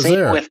Ryan, week was say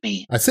there. it with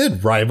me. I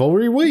said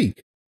rivalry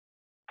week.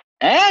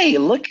 Hey,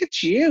 look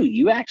at you.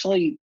 You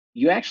actually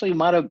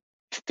might have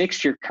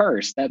fixed your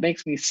curse. That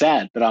makes me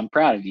sad, but I'm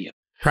proud of you.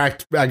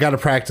 I got to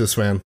practice,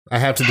 man. I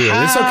have to do it.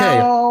 It's okay.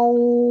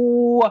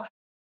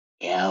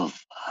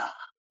 If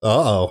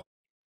Uh-oh.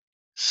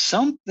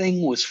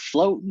 something was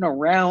floating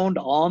around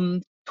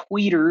on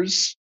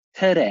tweeters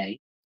today,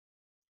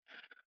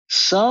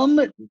 some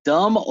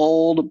dumb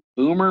old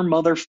boomer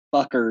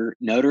motherfucker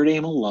Notre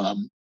Dame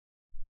alum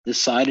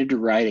decided to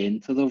write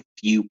into the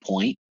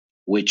Viewpoint,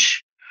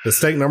 which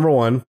Mistake number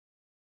one.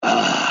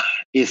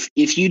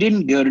 if you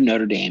didn't go to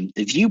Notre Dame,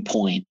 the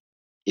Viewpoint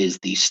is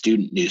the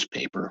student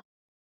newspaper.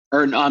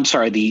 Or no, I'm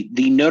sorry,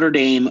 the Notre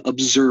Dame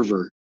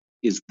Observer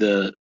is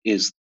the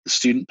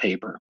student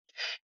paper,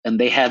 and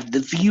they have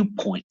the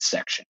Viewpoint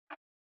section.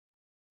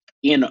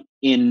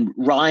 In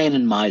Ryan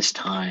and my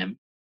time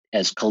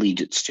as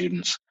collegiate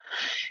students,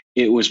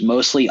 it was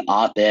mostly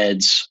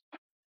op-eds.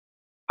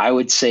 I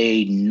would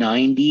say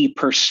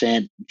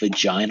 90%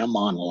 vagina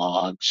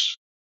monologues,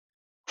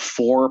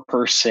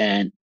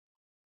 4%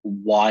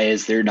 why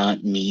is there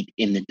not meat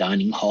in the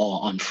dining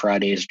hall on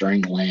Fridays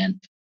during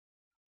Lent,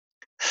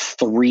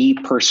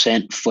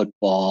 3%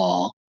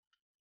 football,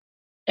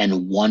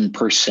 and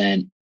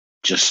 1%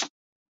 just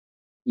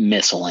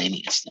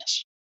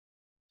miscellaneousness.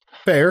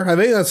 Fair. I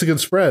think that's a good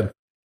spread.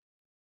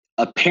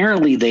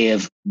 Apparently, they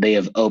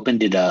have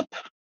opened it up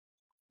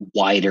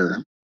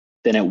wider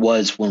than it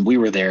was when we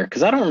were there,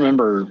 because I don't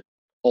remember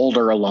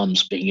older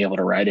alums being able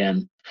to write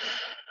in.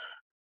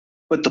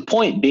 But the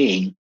point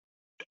being,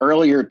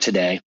 earlier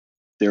today,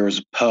 there was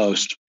a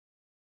post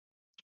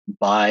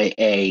by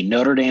a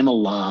Notre Dame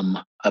alum.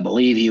 I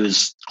believe he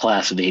was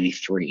class of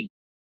 83.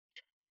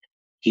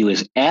 He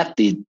was at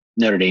the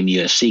Notre Dame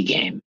USC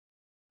game,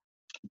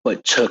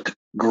 but took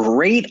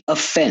great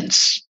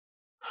offense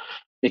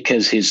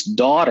because his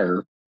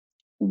daughter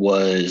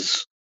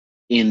was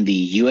in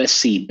the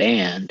USC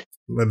band.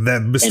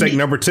 That mistake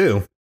number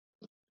 2.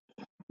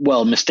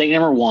 Well, mistake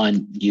number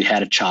 1, you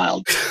had a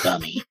child,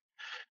 dummy.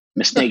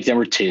 Mistake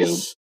number 2,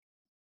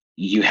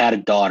 you had a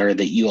daughter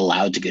that you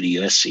allowed to go to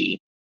USC,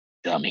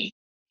 dummy.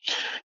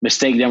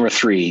 Mistake number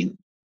 3,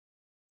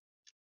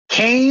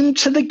 came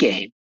to the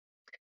game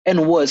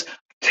and was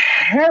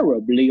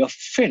terribly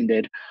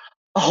offended.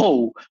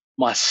 Oh,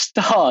 my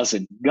stars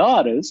and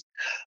garters,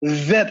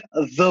 that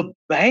the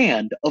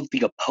band of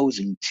the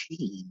opposing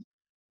team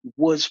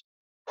was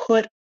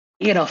put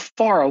in a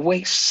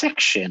faraway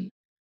section.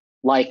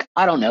 Like,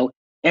 I don't know,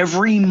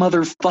 every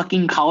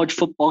motherfucking college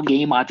football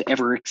game I've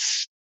ever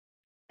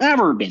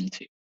been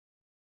to.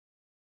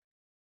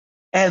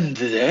 And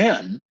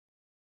then,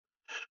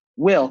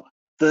 well,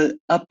 the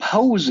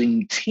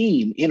opposing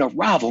team in a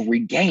rivalry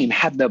game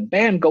had the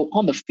band go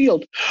on the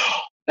field,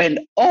 and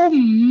oh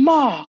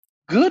my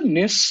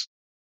goodness,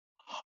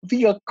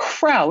 the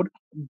crowd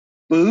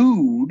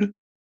booed.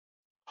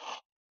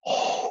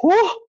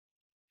 Oh,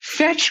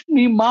 fetch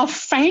me my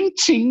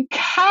fainting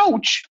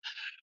couch.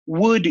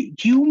 Would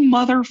you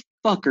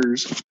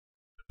motherfuckers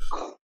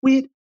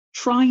quit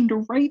trying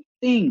to write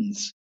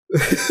things?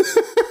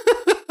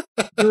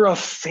 You're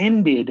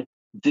offended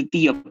that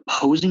the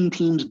opposing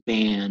team's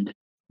band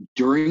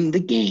during the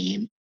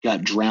game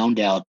got drowned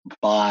out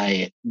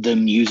by the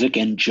music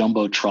and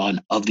jumbotron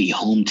of the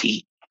home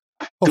team.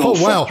 Go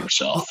fuck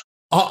yourself.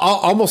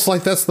 Almost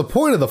like that's the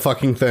point of the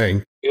fucking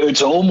thing.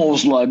 It's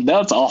almost like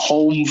that's a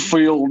home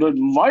field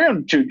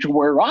advantage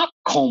where I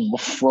come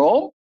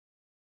from.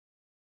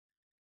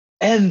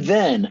 And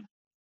then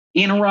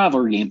in a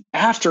rivalry game,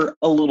 after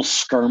a little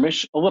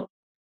skirmish,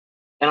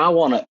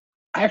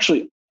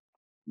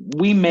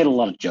 we made a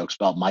lot of jokes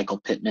about Michael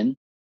Pittman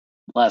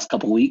last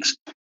couple of weeks.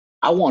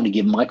 I want to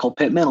give Michael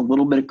Pittman a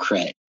little bit of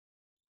credit.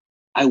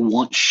 I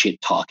want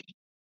shit talking.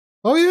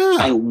 Oh yeah.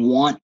 I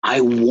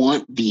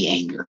want the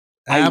anger.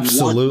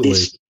 Absolutely.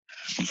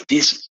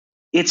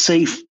 It's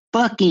a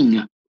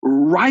fucking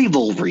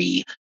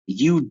rivalry,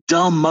 you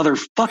dumb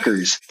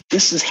motherfuckers.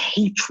 This is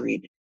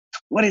hatred.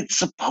 It's what it's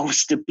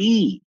supposed to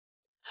be.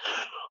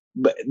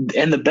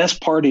 And the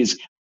best part is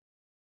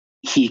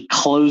he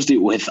closed it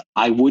with,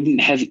 I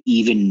wouldn't have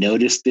even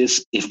noticed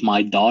this if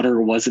my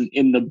daughter wasn't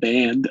in the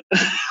band.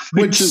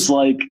 Which is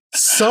like,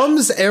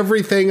 sums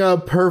everything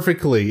up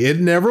perfectly. It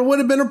never would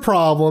have been a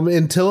problem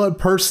until it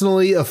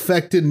personally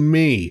affected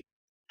me.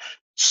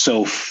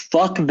 So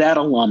fuck that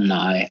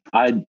alumni.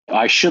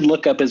 I should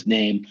look up his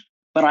name,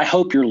 but I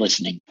hope you're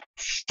listening.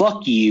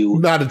 Fuck you.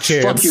 Not a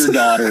chance. Fuck your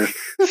daughter.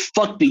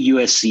 Fuck the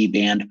USC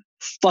band.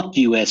 Fuck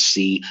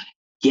USC.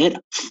 Get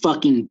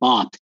fucking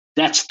bopped.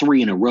 That's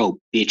 3 in a row,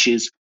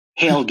 bitches.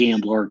 Hail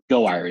Gambler.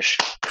 Go Irish.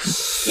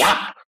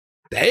 Yeah.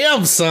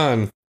 Damn,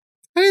 son.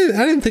 I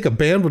didn't think a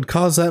band would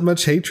cause that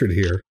much hatred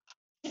here.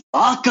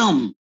 Fuck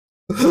them.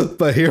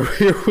 But here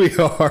we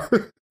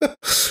are.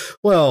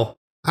 Well,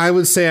 I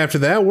would say after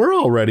that, we're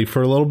all ready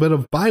for a little bit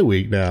of bye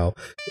week now.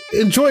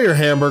 Enjoy your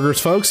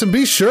hamburgers, folks, and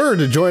be sure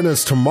to join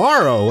us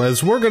tomorrow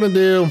as we're going to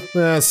do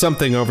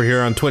something over here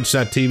on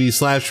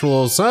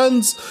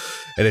twitch.tv/LittleSons.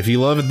 And if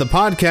you love the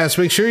podcast,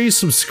 make sure you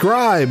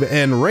subscribe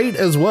and rate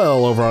as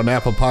well over on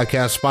Apple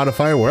Podcasts,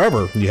 Spotify, or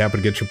wherever you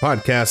happen to get your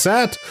podcasts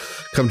at.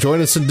 Come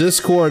join us in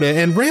Discord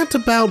and rant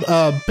about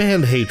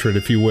band hatred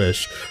if you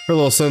wish.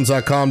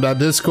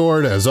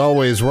 HerLittleSons.com.Discord. As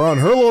always, we're on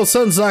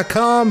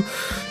HerLittleSons.com.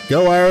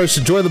 Go Irish,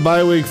 enjoy the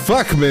bye week.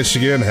 Fuck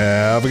Michigan.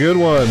 Have a good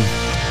one.